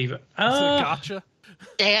they've even. Is it a gotcha?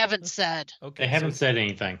 They haven't said. Okay, They haven't so, said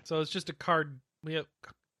anything. so it's just a card. We have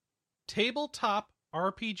tabletop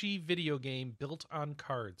RPG video game built on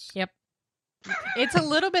cards. Yep. It's a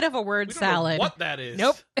little bit of a word We don't know salad. what that is?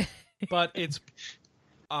 Nope. But it's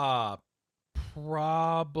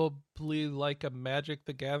probably like a Magic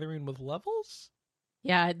the Gathering with levels.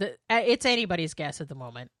 Yeah, it's anybody's guess at the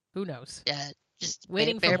moment. Who knows? Yeah, just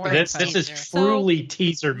Waiting for bare more bones This is teaser. truly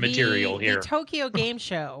teaser material the, here. The Tokyo Game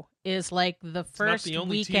Show is like the not first the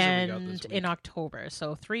only teaser we got this weekend week. in October.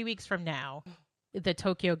 So 3 weeks from now, the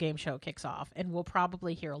Tokyo Game Show kicks off, and we'll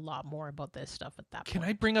probably hear a lot more about this stuff at that Can point.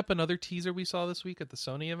 I bring up another teaser we saw this week at the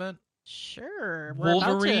Sony event? Sure. We're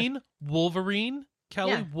about to- Wolverine,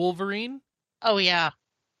 Kelly, Yeah. Wolverine, Oh yeah.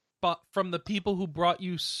 but from the people who brought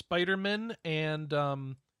you Spider-Man and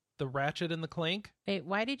the Ratchet and the Clank, Wait,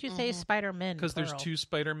 why did you say Mhm. Spider-Man? because there's plural? 2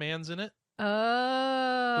 Spider-Mans in it.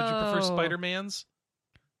 Oh. Would you prefer Spider-Mans?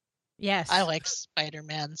 Yes. I like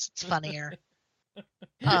Spider-Man's. It's funnier.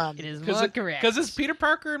 It is more correct. Because it's Peter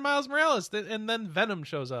Parker and Miles Morales, and then Venom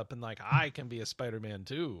shows up and like, I can be a Spider-Man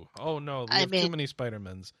too. Oh no, we have too many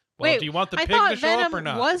Spider-Mans. Well, Wait, do you want the I pig thought to show Venom up or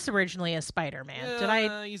not? was originally a Spider-Man. Did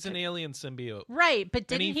I? He's an alien symbiote. Right, but And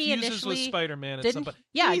didn't he he fuses with initially? Spider-Man at some Didn't point.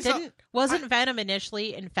 yeah? He's a- Wasn't Venom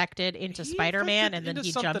initially infected into He Spider-Man, infected and then into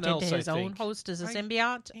he something jumped else, into I his own think. host as a I-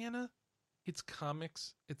 symbiote? Anna, it's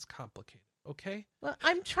comics. It's complicated. Okay. Well,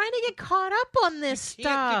 I'm trying to get caught up on this You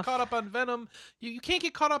can't stuff. get caught up on Venom. You can't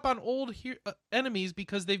get caught up on old enemies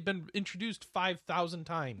because they've been introduced 5,000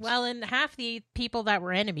 times. Well, and half the people that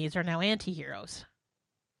were enemies are now anti-heroes.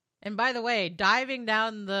 And by the way, diving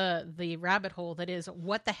down the rabbit hole that is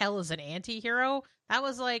what the hell is an anti-hero? That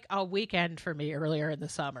was like a weekend for me earlier in the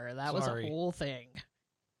summer. That was Sorry. a whole thing.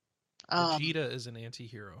 Vegeta is an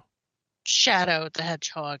anti-hero. Shadow the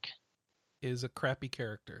Hedgehog. Is a crappy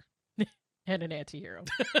character. And an anti-hero.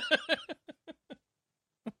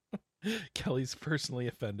 Kelly's personally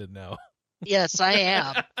offended now. Yes, I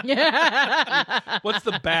am. What's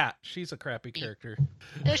the bat? She's a crappy character.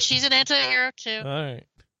 She's an anti-hero All too. right.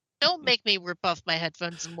 Don't make me rip off my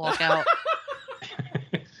headphones and walk out.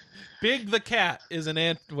 Big the cat is an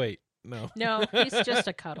ant. Wait, no. No, he's just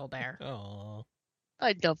a cuddle bear. Aw.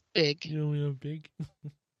 I love Big. You only have Big?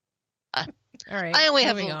 All right. I only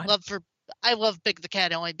have moving a on. love for. I love Big the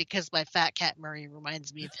cat only because my fat cat Murray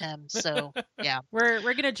reminds me of him. So yeah.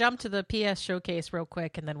 We're gonna jump to the PS showcase real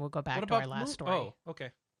quick, and then we'll go back What to our about last Mo- story. Oh, okay.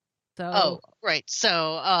 So, Oh, right.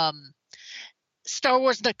 So Star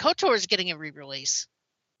Wars the KOTOR is getting a re-release.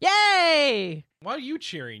 yay! Why are you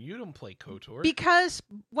cheering? You don't play KOTOR. Because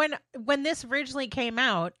when this originally came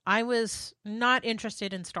out, I was not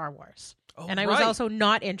interested in Star Wars, Oh, and I was right. also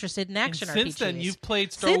not interested in And action since RPGs. then, you've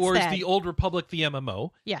played Star Since Wars: then- The Old Republic, the MMO.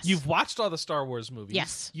 yes, You've watched all the Star Wars movies.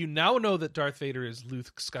 Yes. You now know that Darth Vader is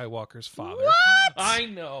Luke Skywalker's father. What? I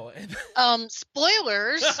know. And-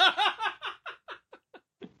 Spoilers.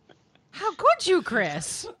 How could you,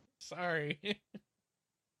 Chris? Sorry.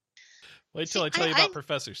 Wait See, till I tell you about I'm-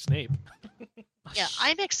 Professor Snape. Yeah,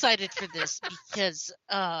 I'm excited for this because,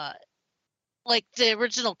 like, the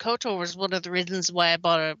original KOTOR was one of the reasons why I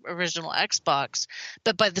bought an original Xbox.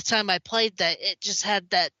 But by the time I played that, it just had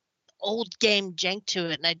that old game jank to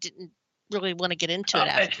it, and I didn't really want to get into it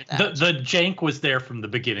after that. The jank was there from the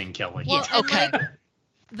beginning, Kelly. Well, Yeah, okay.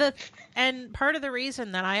 And part of the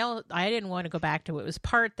reason that I didn't want to go back to it was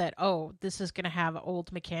part that this is going to have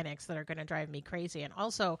old mechanics that are going to drive me crazy, and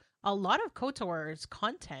also a lot of KOTOR's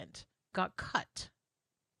content got cut.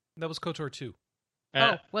 That was KOTOR 2.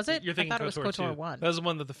 Was it? You're thinking I thought KOTOR it was KOTOR 2. 1. That was the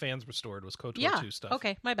one that the fans restored, was KOTOR Yeah. 2 stuff.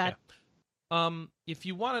 Okay, my bad. If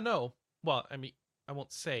you want to know, well, I mean, I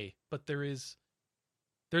won't say, but there's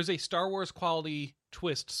a Star Wars quality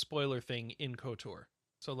twist spoiler thing in KOTOR.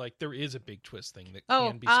 So, like, there is a big twist thing that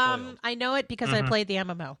can be spoiled. I know it because I Mhm. played the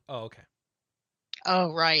MMO. Oh, okay.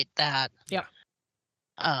 Oh, right, that. Yep.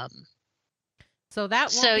 So that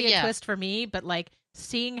won't So, be a yeah. twist for me, but like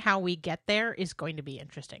seeing how we get there is going to be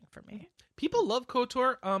interesting for me. People love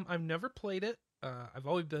KOTOR. I've never played it. I've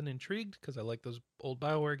always been intrigued because I like those old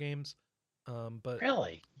BioWare games. But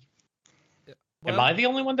Really? well, Am I the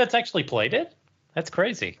only one that's actually played it? That's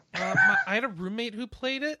crazy. I had a roommate who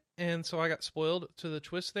played it, and so I got spoiled to the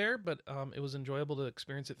twist there. But it was enjoyable to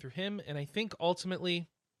experience it through him. And I think ultimately,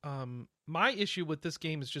 my issue with this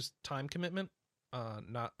game is just time commitment.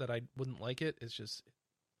 Not that I wouldn't like it. It's just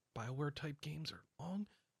BioWare type games are long.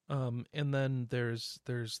 And then there's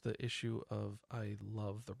the issue of I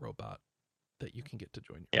love the robot that you can get to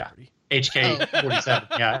join your Yeah. party.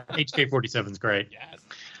 HK47. Yeah, HK47 is great. Yes.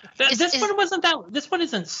 This one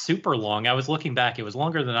isn't super long. I was looking back; it was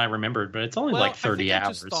longer than I remembered, but it's only like 30 I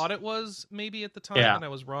hours. just thought it was maybe at the time, Yeah. and I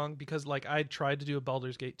was wrong because like I tried to do a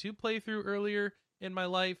Baldur's Gate 2 playthrough earlier in my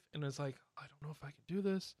life, and it was like I don't know if I can do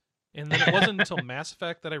this. And then it wasn't until Mass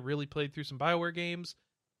Effect that I really played through some BioWare games,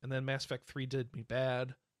 and then Mass Effect 3 did me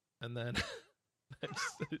bad, and then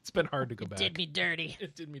it's been hard to go back. Did me dirty.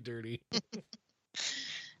 It did me dirty.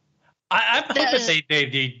 I'm hoping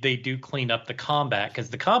The- they do clean up the combat, because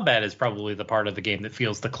the combat is probably the part of the game that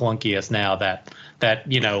feels the clunkiest now. That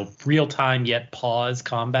real time yet pause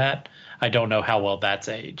combat. I don't know how well that's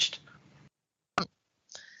aged.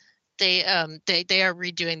 they are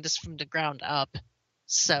redoing this from the ground up,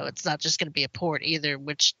 so it's not just going to be a port either,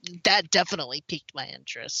 which that definitely piqued my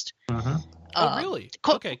interest. Oh, really?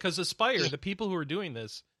 co- Okay, because Aspire, Yeah. the people who are doing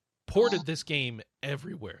this, ported this game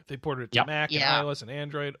everywhere. They ported it to Yep. Mac Yeah. and iOS and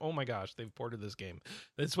Android. Oh my gosh, they've ported this game.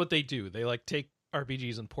 That's what they do. They like take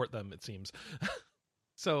RPGs and port them, it seems.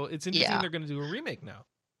 So it's interesting Yeah. they're going to do a remake now.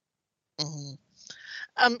 Mhm.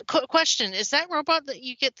 Question: is that robot that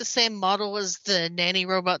you get the same model as the nanny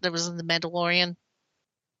robot that was in the Mandalorian?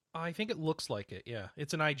 I think it looks like it. Yeah,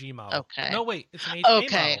 it's an IG model. Okay. No, wait, it's an HK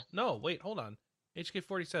Okay. model. No, wait, hold on.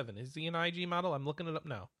 HK47 is he an IG model? I'm looking it up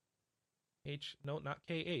now. No, not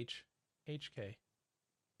KH. HK.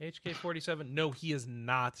 HK47. No, he is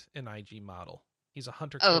not an IG model. He's a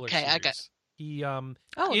hunter killer. Okay, I got- series. He Oh,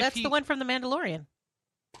 If that's he- the one from The Mandalorian.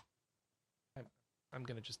 I'm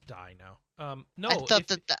gonna just die now. No, I thought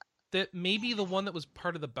if- that that maybe the one that was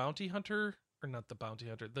part of the bounty hunter, or not the bounty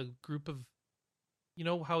hunter, the group of, you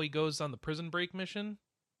know how he goes on the prison break mission,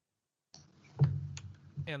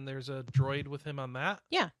 and there's a droid with him on that.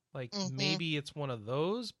 Yeah. Like Mhm. maybe it's one of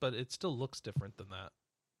those, but it still looks different than that.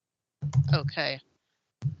 okay.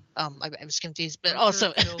 I was confused, but Hunter,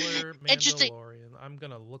 also killer, interesting. Mandalorian. I'm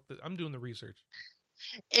gonna look. I'm doing the research.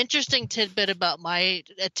 Interesting tidbit about my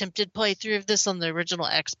attempted playthrough of this on the original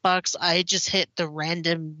Xbox. I just hit the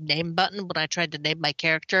random name button when I tried to name my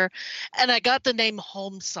character, and I got the name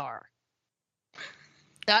Homestar.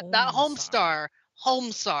 Not Homestar,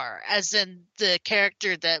 Homestar, as in the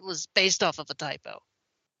character that was based off of a typo.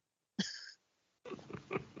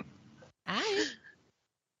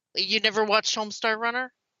 You never watched Homestar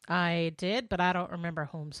Runner? I did, but I don't remember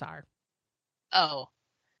Homestar. Oh,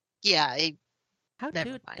 yeah,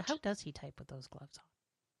 Never mind. How does he type with those gloves on?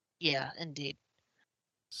 yeah, indeed.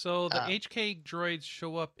 So the Uh, HK droids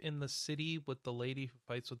show up in the city with the lady who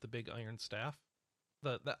fights with the big iron staff.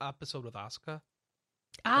 The episode with Asuka.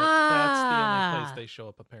 That's the only place they show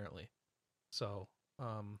up apparently. So,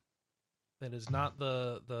 that is not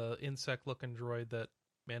the insect looking droid that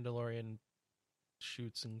Mandalorian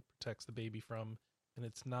shoots and protects the baby from, and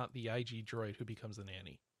it's not the IG droid who becomes the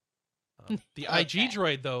nanny. The Okay. IG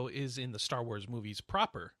droid though is in the Star Wars movies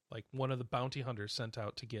proper, like one of the bounty hunters sent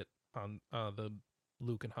out to get on the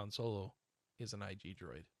Luke and Han Solo is an IG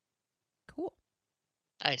droid. Cool.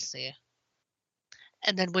 I see.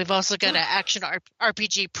 And then we've also got an action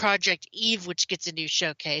RPG Project Eve, which gets a new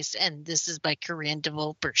showcase, and this is by Korean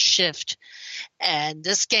developer Shift. And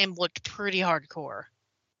this game looked pretty hardcore.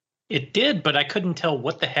 It did, but I couldn't tell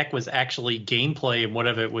what the heck was actually gameplay and what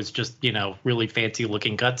of it was just, really fancy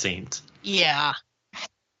looking cutscenes. Yeah.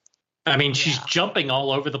 I mean, she's Yeah. jumping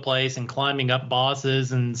all over the place and climbing up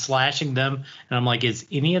bosses and slashing them. And I'm like, is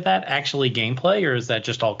any of that actually gameplay, or is that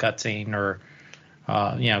just all cutscene or,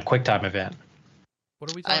 quick time event?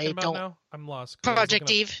 What are we talking I about don't- now? I'm lost. 'cause I was Project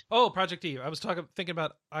looking up- Eve. Oh, Project Eve. I was thinking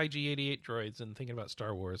about IG-88 droids and thinking about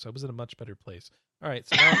Star Wars. I was in a much better place. All right,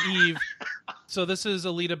 so now Eve. So this is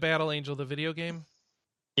Alita Battle Angel, the video game.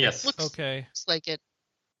 Yes. Looks Okay. like it.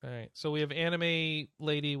 All right. So we have anime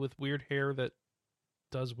lady with weird hair that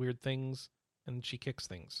does weird things, and she kicks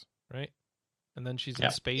things, right? And then she's Yeah.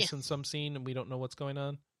 in space Yeah. in some scene, and we don't know what's going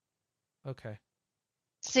on. Okay.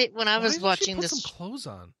 See, when I Why was didn't she watching put this, some clothes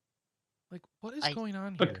on. Like, what is I- going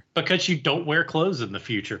on Be- here? because you don't wear clothes in the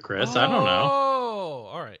future, Chris. I don't know. Oh,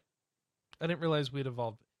 all right. I didn't realize we'd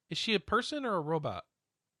evolved. Is she a person or a robot?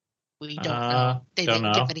 we don't know. They don't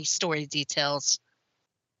didn't know. give any story details.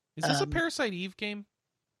 Is this a Um, Parasite Eve game?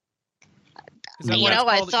 Is You why it's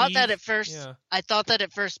I called thought that Eve? at first. Yeah. I thought that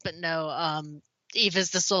at first, but no. Eve is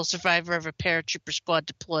the sole survivor of a paratrooper squad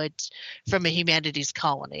deployed from a humanity's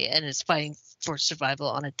colony and is fighting for survival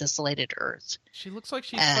on a desolated Earth. She looks like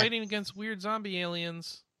she's Uh, fighting against weird zombie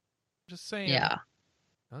aliens. Just saying. Yeah.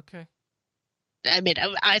 Okay. I mean,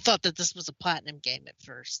 I thought that this was a platinum game at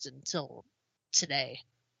first until today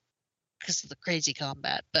because of the crazy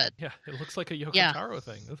combat. But Yeah, it looks like a Yoko Yeah. Taro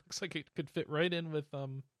thing. It looks like it could fit right in with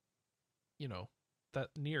that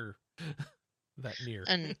near that near.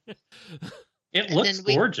 And- It And looks then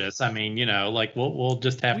we- gorgeous. I mean, we'll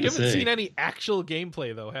just have We to haven't see. seen any actual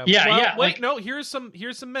gameplay though, have Yeah, we? Well, yeah, wait, like- no, here's some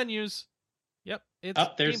menus. Yep, it's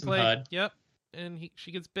Oh, there's some gameplay. HUD. Yep. And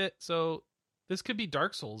she gets bit, so this could be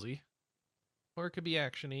Dark Soulsy. Or it could be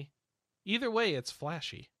actiony. Either way, it's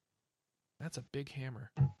flashy. That's a big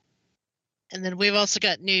hammer. and then we've also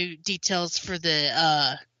got new details for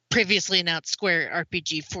the previously announced Square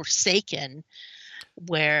RPG Forsaken,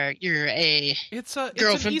 where you're a It's an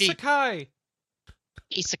Girl from the- isekai.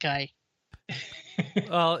 isekai.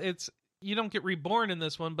 Well, you don't get reborn in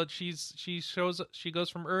this one, but she goes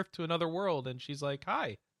from Earth to another world, and she's like,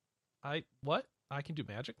 "Hi, what? I can do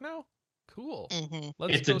magic now? Cool. Hmm.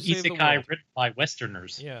 Let's It's go an save the isekai world. written by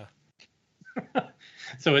Westerners. Yeah.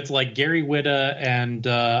 So it's like Gary Whitta and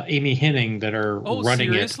Amy Henning that are Oh,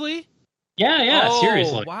 running seriously? it. Yeah, Oh,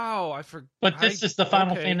 seriously. wow. I forgot. But this is the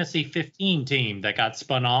Final okay. Fantasy 15 team that got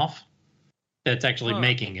spun off that's actually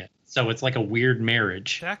making it. So it's like a weird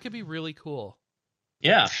marriage. That could be really cool.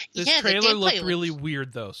 Yeah. This Yeah, the trailer looked gameplay really looks-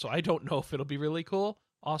 weird, though, so I don't know if it'll be really cool.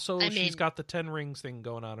 Also, I she's mean- got the 10 rings thing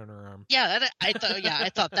going on in her arm. Yeah, I thought. Yeah, I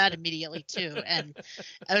thought that immediately too, and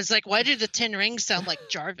I was like, "Why do the 10 rings sound like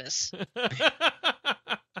Jarvis?"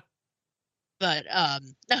 But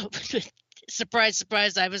no, surprise,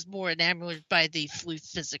 surprise! I was more enamored by the floof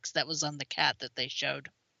physics that was on the cat that they showed.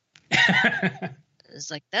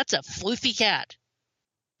 It's like that's a floofy cat.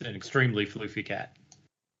 An extremely floofy cat.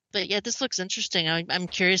 But yeah, this looks interesting. I'm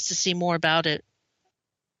curious to see more about it.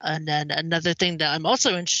 And then another thing that I'm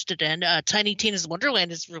also interested in, Tiny Tina's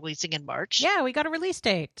Wonderland is releasing in March. Yeah, we got a release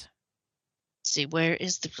date. Let's see, where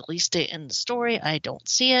is the release date in the story? I don't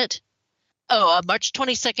see it. Oh, March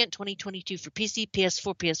 22nd, 2022 for PC,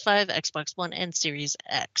 PS4, PS5, Xbox One, and Series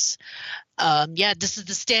X. Yeah, this is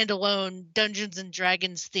the standalone Dungeons and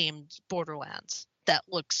Dragons themed Borderlands. That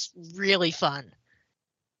looks really fun.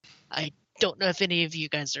 I don't know if any of you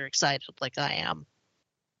guys are excited like I am.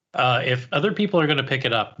 If other people are going to pick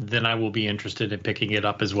it up, then I will be interested in picking it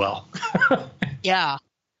up as well. Yeah.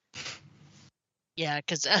 Yeah,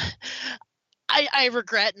 because I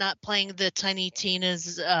regret not playing the Tiny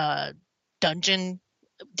Tina's dungeon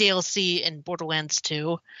DLC in Borderlands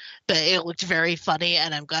 2, but it looked very funny,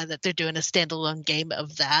 and I'm glad that they're doing a standalone game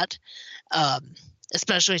of that,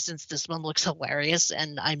 especially since this one looks hilarious,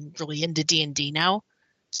 and I'm really into D&D now.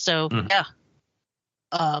 So, yeah.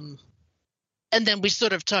 And then we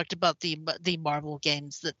sort of talked about the Marvel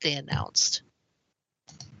games that they announced.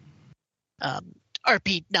 Not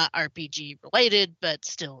RPG related, but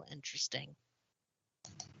still interesting.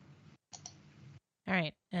 All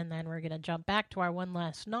right, and then we're going to jump back to our one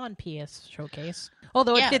last non-PS showcase.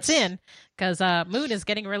 Although it fits Yes. in, because Moon is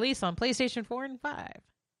getting released on PlayStation 4 and 5.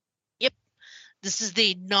 This is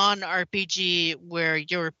the non-RPG where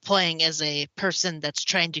you're playing as a person that's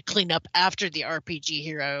trying to clean up after the RPG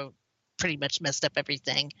hero pretty much messed up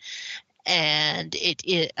everything. And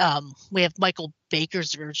we have Michael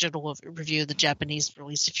Baker's original review of the Japanese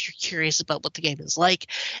release if you're curious about what the game is like.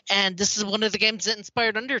 And this is one of the games that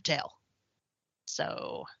inspired Undertale.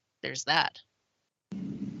 So there's that.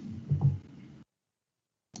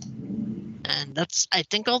 And that's, I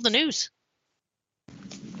think, all the news.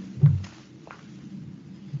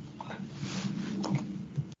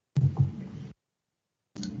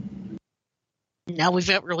 Now we've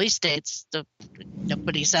got release dates.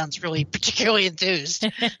 Nobody sounds really particularly enthused.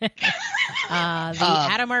 The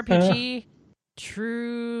Atom RPG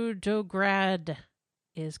Trudograd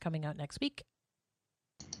is coming out next week.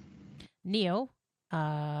 Neo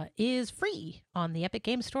is free on the Epic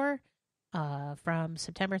Game Store from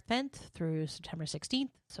September 10th through September 16th,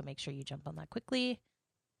 so make sure you jump on that quickly.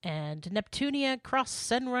 And Neptunia Cross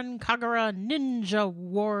Senran Kagura Ninja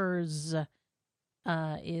Wars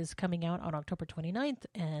is coming out on October 29th,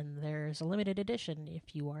 and there's a limited edition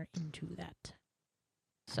if you are into that.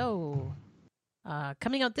 So,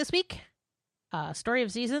 coming out this week, Story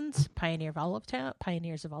of Seasons, Pioneers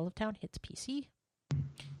of Olive Town hits PC.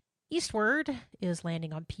 Eastward is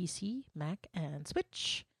landing on PC, Mac, and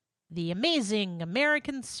Switch. The Amazing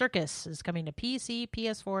American Circus is coming to PC,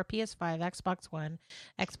 PS4, PS5, Xbox One,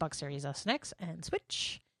 Xbox Series S and X, and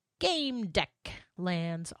Switch. Game Deck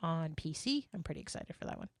lands on PC. I'm pretty excited for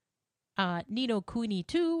that one. Ni no Kuni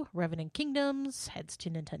 2, Revenant Kingdoms, heads to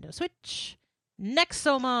Nintendo Switch.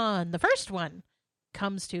 Nexomon, the first one,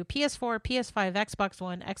 comes to PS4, PS5, Xbox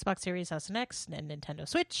One, Xbox Series S and X, and Nintendo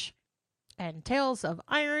Switch. And Tales of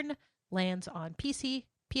Iron lands on PC,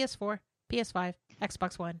 PS4, PS5,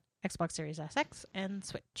 Xbox One, Xbox Series SX, and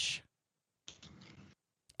Switch.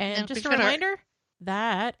 And Now, just a we've got our- reminder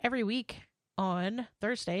that every week on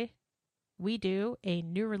Thursday, we do a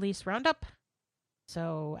new release roundup.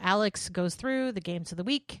 So Alex goes through the games of the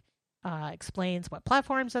week, explains what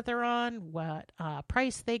platforms that they're on, what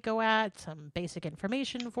price they go at, some basic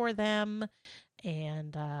information for them.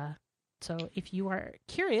 And so if you are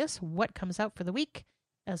curious what comes out for the week,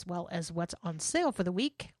 as well as what's on sale for the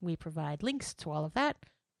week, we provide links to all of that.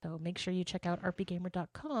 So make sure you check out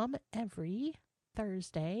rpgamer.com every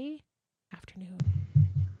Thursday afternoon.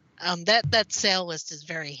 That sale list is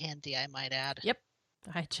very handy, I might add. Yep,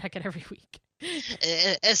 I check it every week.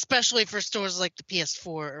 Especially for stores like the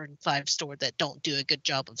PS4 and 5 store that don't do a good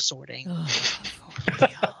job of sorting. Oh,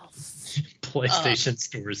 deals. PlayStation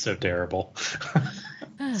Store is so terrible.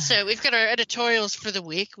 So we've got our editorials for the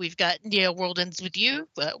week. We've got Neo World Ends With You,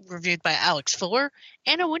 reviewed by Alex Fuller.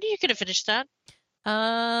 Anna, when are you going to finish that?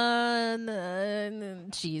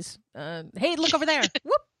 Jeez. Hey, look over there.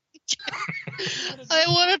 Whoop. I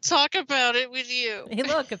want to talk about it with you. Hey,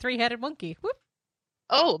 look, a 3-headed monkey. Whoop.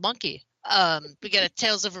 Oh, monkey. We got a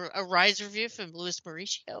Tales of Arise review from Luis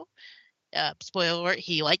Mauricio. Spoiler alert,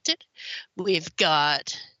 he liked it. We've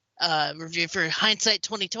got a review for Hindsight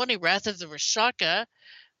 2020, Wrath of the Rashaka.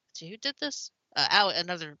 See who did this?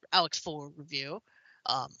 Another Alex Fuller review.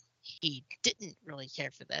 He didn't really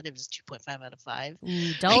care for that. It was 2.5 out of 5.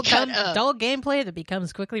 Dull gameplay that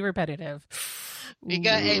becomes quickly repetitive. We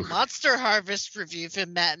got a Monster Harvest review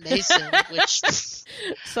from Matt Mason, which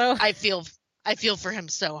so I feel for him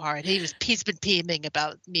so hard. He's been PMing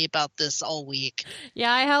about me about this all week.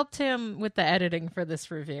 Yeah, I helped him with the editing for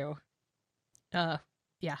this review.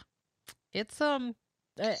 Yeah. It's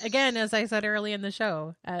again, as I said early in the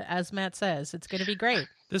show, as Matt says, it's going to be great.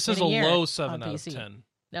 This is a low 7 out of 10.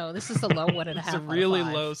 No, this is a low 1.5. It's a really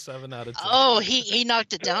low 7 out of 10. Oh, he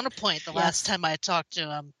knocked it down a point the last time I talked to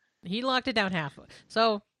him. He locked it down half.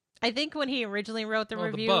 So I think when he originally wrote the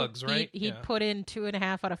review, the bugs, right? he put in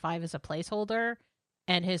 2.5 out of 5 as a placeholder,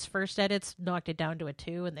 and his first edits knocked it down to a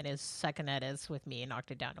 2, and then his second edits with me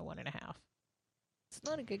knocked it down to 1.5. It's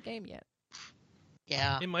not a good game yet.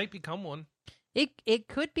 Yeah, it might become one. It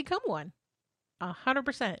could become one,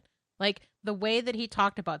 100%. Like the way that he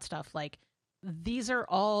talked about stuff, like these are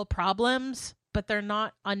all problems, but they're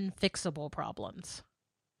not unfixable problems.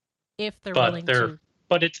 If they're willing to.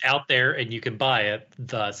 But it's out there and you can buy it.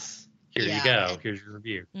 Thus, here you go. Here's your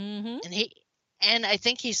review. Mm-hmm. And I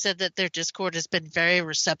think he said that their Discord has been very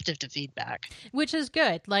receptive to feedback, which is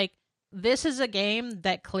good. Like this is a game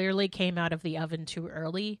that clearly came out of the oven too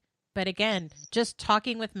early. But again, just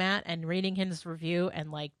talking with Matt and reading his review and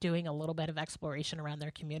like doing a little bit of exploration around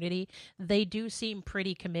their community, they do seem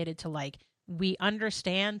pretty committed to like, we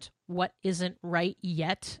understand what isn't right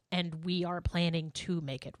yet, and we are planning to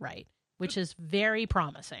make it right, which is very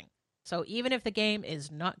promising. So even if the game is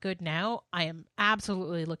not good now, I am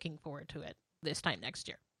absolutely looking forward to it this time next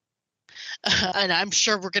year. And I'm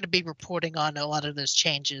sure we're going to be reporting on a lot of those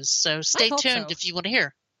changes. So stay tuned if you want to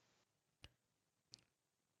hear.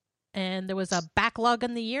 And there was a backlog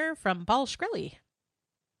in the year from Paul Shkreli.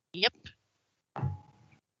 Yep.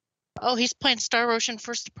 Oh, he's playing Star Ocean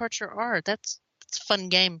First Departure R. That's a fun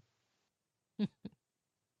game.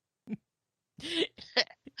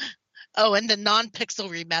 Oh, and the non-pixel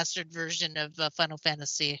remastered version of Final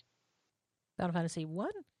Fantasy. Final Fantasy 1?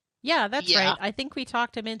 Yeah, that's right. I think we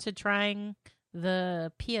talked him into trying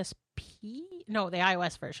the PSP? No, the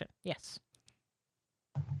iOS version. Yes.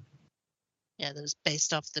 Yeah, that was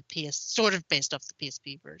based off the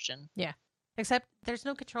PSP version. Yeah. Except there's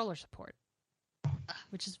no controller support,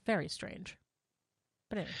 which is very strange.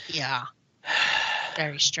 But anyway. Yeah.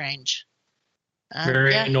 Very strange.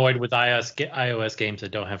 Very annoyed with iOS games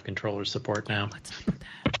that don't have controller support now. What's up with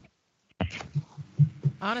that?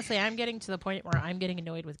 Honestly, I'm getting to the point where I'm getting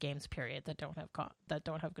annoyed with games, period, that don't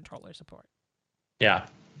have controller support. Yeah.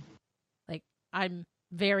 Like, I'm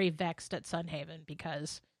very vexed at Sunhaven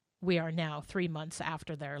because we are now 3 months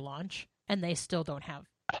after their launch, and they still don't have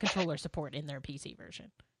controller support in their PC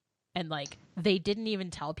version. And, like, they didn't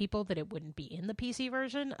even tell people that it wouldn't be in the PC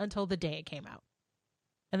version until the day it came out.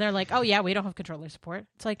 And they're like, oh, yeah, we don't have controller support.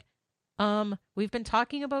 It's like, we've been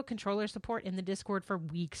talking about controller support in the Discord for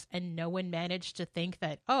weeks, and no one managed to think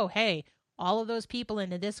that, oh, hey, all of those people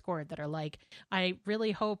in the Discord that are like, I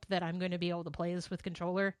really hope that I'm going to be able to play this with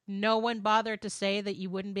controller. No one bothered to say that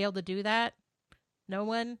you wouldn't be able to do that. No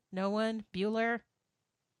one, Bueller.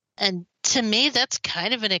 And to me, that's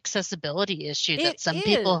kind of an accessibility issue that some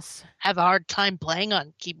people have a hard time playing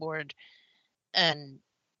on keyboard and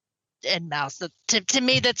mouse. To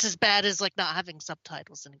me, that's as bad as like not having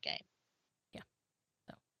subtitles in a game. Yeah.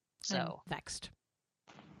 So I'm vexed.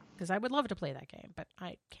 Because I would love to play that game, but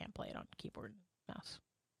I can't play it on keyboard and mouse.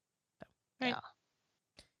 So, right. Yeah.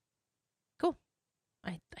 Cool.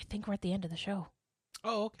 I think we're at the end of the show.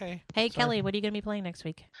 Oh, okay. Hey, sorry. Kelly, what are you going to be playing next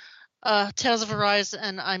week? Tales of Arise,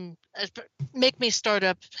 and make me start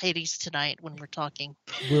up Hades tonight when we're talking.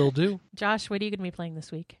 Will do. Josh, what are you going to be playing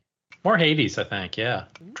this week? More Hades, I think, yeah.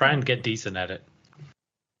 Ooh. Try and get decent at it.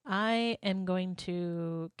 I am going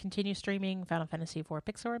to continue streaming Final Fantasy IV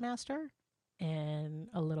Pixel Remaster and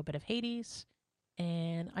a little bit of Hades.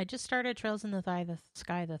 And I just started Trails in the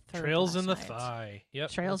Sky the 3rd. Trails in the Thigh. Yep.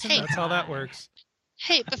 Trails in the Thigh. That's how that works.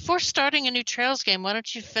 Hey, before starting a new Trails game, why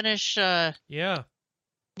don't you finish Neo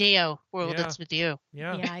World Ends With You?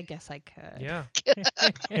 Yeah. Yeah, I guess I could. Yeah.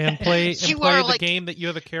 and play the game that you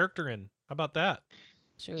have a character in. How about that?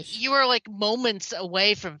 Shush. You are like moments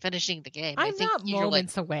away from finishing the game. I I'm think not you're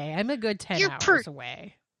moments away. I'm a good 10 You're hours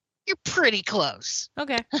away. you're pretty close.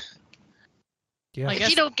 Okay. Yeah. I If guess-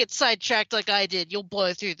 you don't get sidetracked like I did, you'll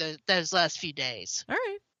blow through those last few days. All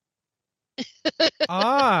right.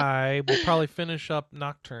 I will probably finish up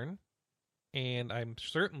Nocturne, and I'm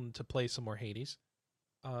certain to play some more Hades.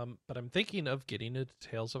 But I'm thinking of getting into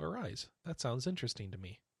Tales of Arise. That sounds interesting to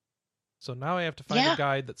me. So now I have to find Yeah. a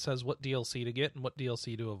guide that says what DLC to get and what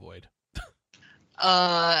DLC to avoid.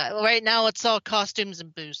 Right now it's all costumes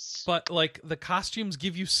and boosts. But like the costumes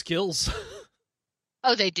give you skills.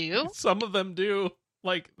 Oh, they do? Some of them do.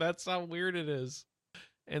 Like that's how weird it is.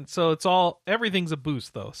 And so everything's a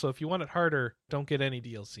boost though. So if you want it harder, don't get any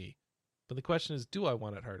DLC. But the question is, do I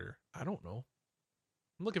want it harder? I don't know.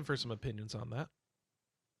 I'm looking for some opinions on that.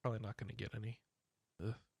 Probably not going to get any.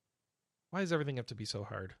 Ugh. Why does everything have to be so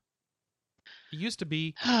hard? It used to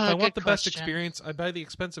be, if I want the best experience, I buy the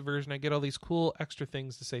expensive version. I get all these cool extra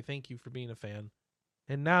things to say thank you for being a fan.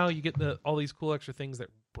 And now you get all these cool extra things that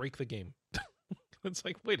break the game. It's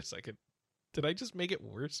like, wait a second. Did I just make it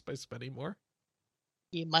worse by spending more?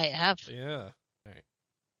 You might have. Yeah. All right.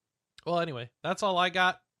 Well, anyway, that's all I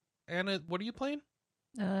got. Anna, what are you playing?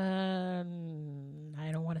 I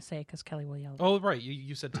don't want to say because Kelly will yell. Oh, right.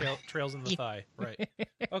 You said Trails in the Thigh. Right.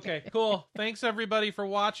 Okay, cool. Thanks, everybody, for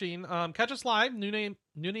watching. Catch us live, noon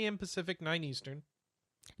a.m. Pacific, 9 Eastern.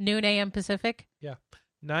 Noon a.m. Pacific?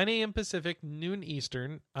 9 a.m. Pacific, noon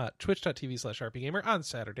Eastern, twitch.tv/rpgamer on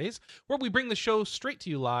Saturdays, where we bring the show straight to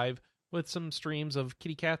you live with some streams of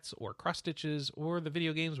kitty cats or cross stitches or the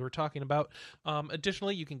video games we're talking about.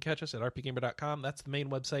 Additionally, you can catch us at rpgamer.com. That's the main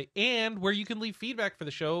website, and where you can leave feedback for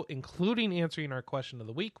the show, including answering our question of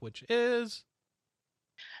the week, which is...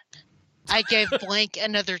 I gave Blank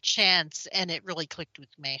another chance, and it really clicked with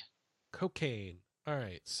me. Cocaine. All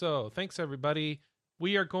right. So thanks, everybody.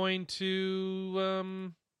 We are going to...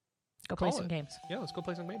 Go play Call some it. games. Yeah, let's go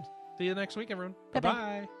play some games. See you next week, everyone.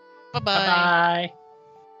 Bye-bye. Bye-bye. Bye-bye. Bye.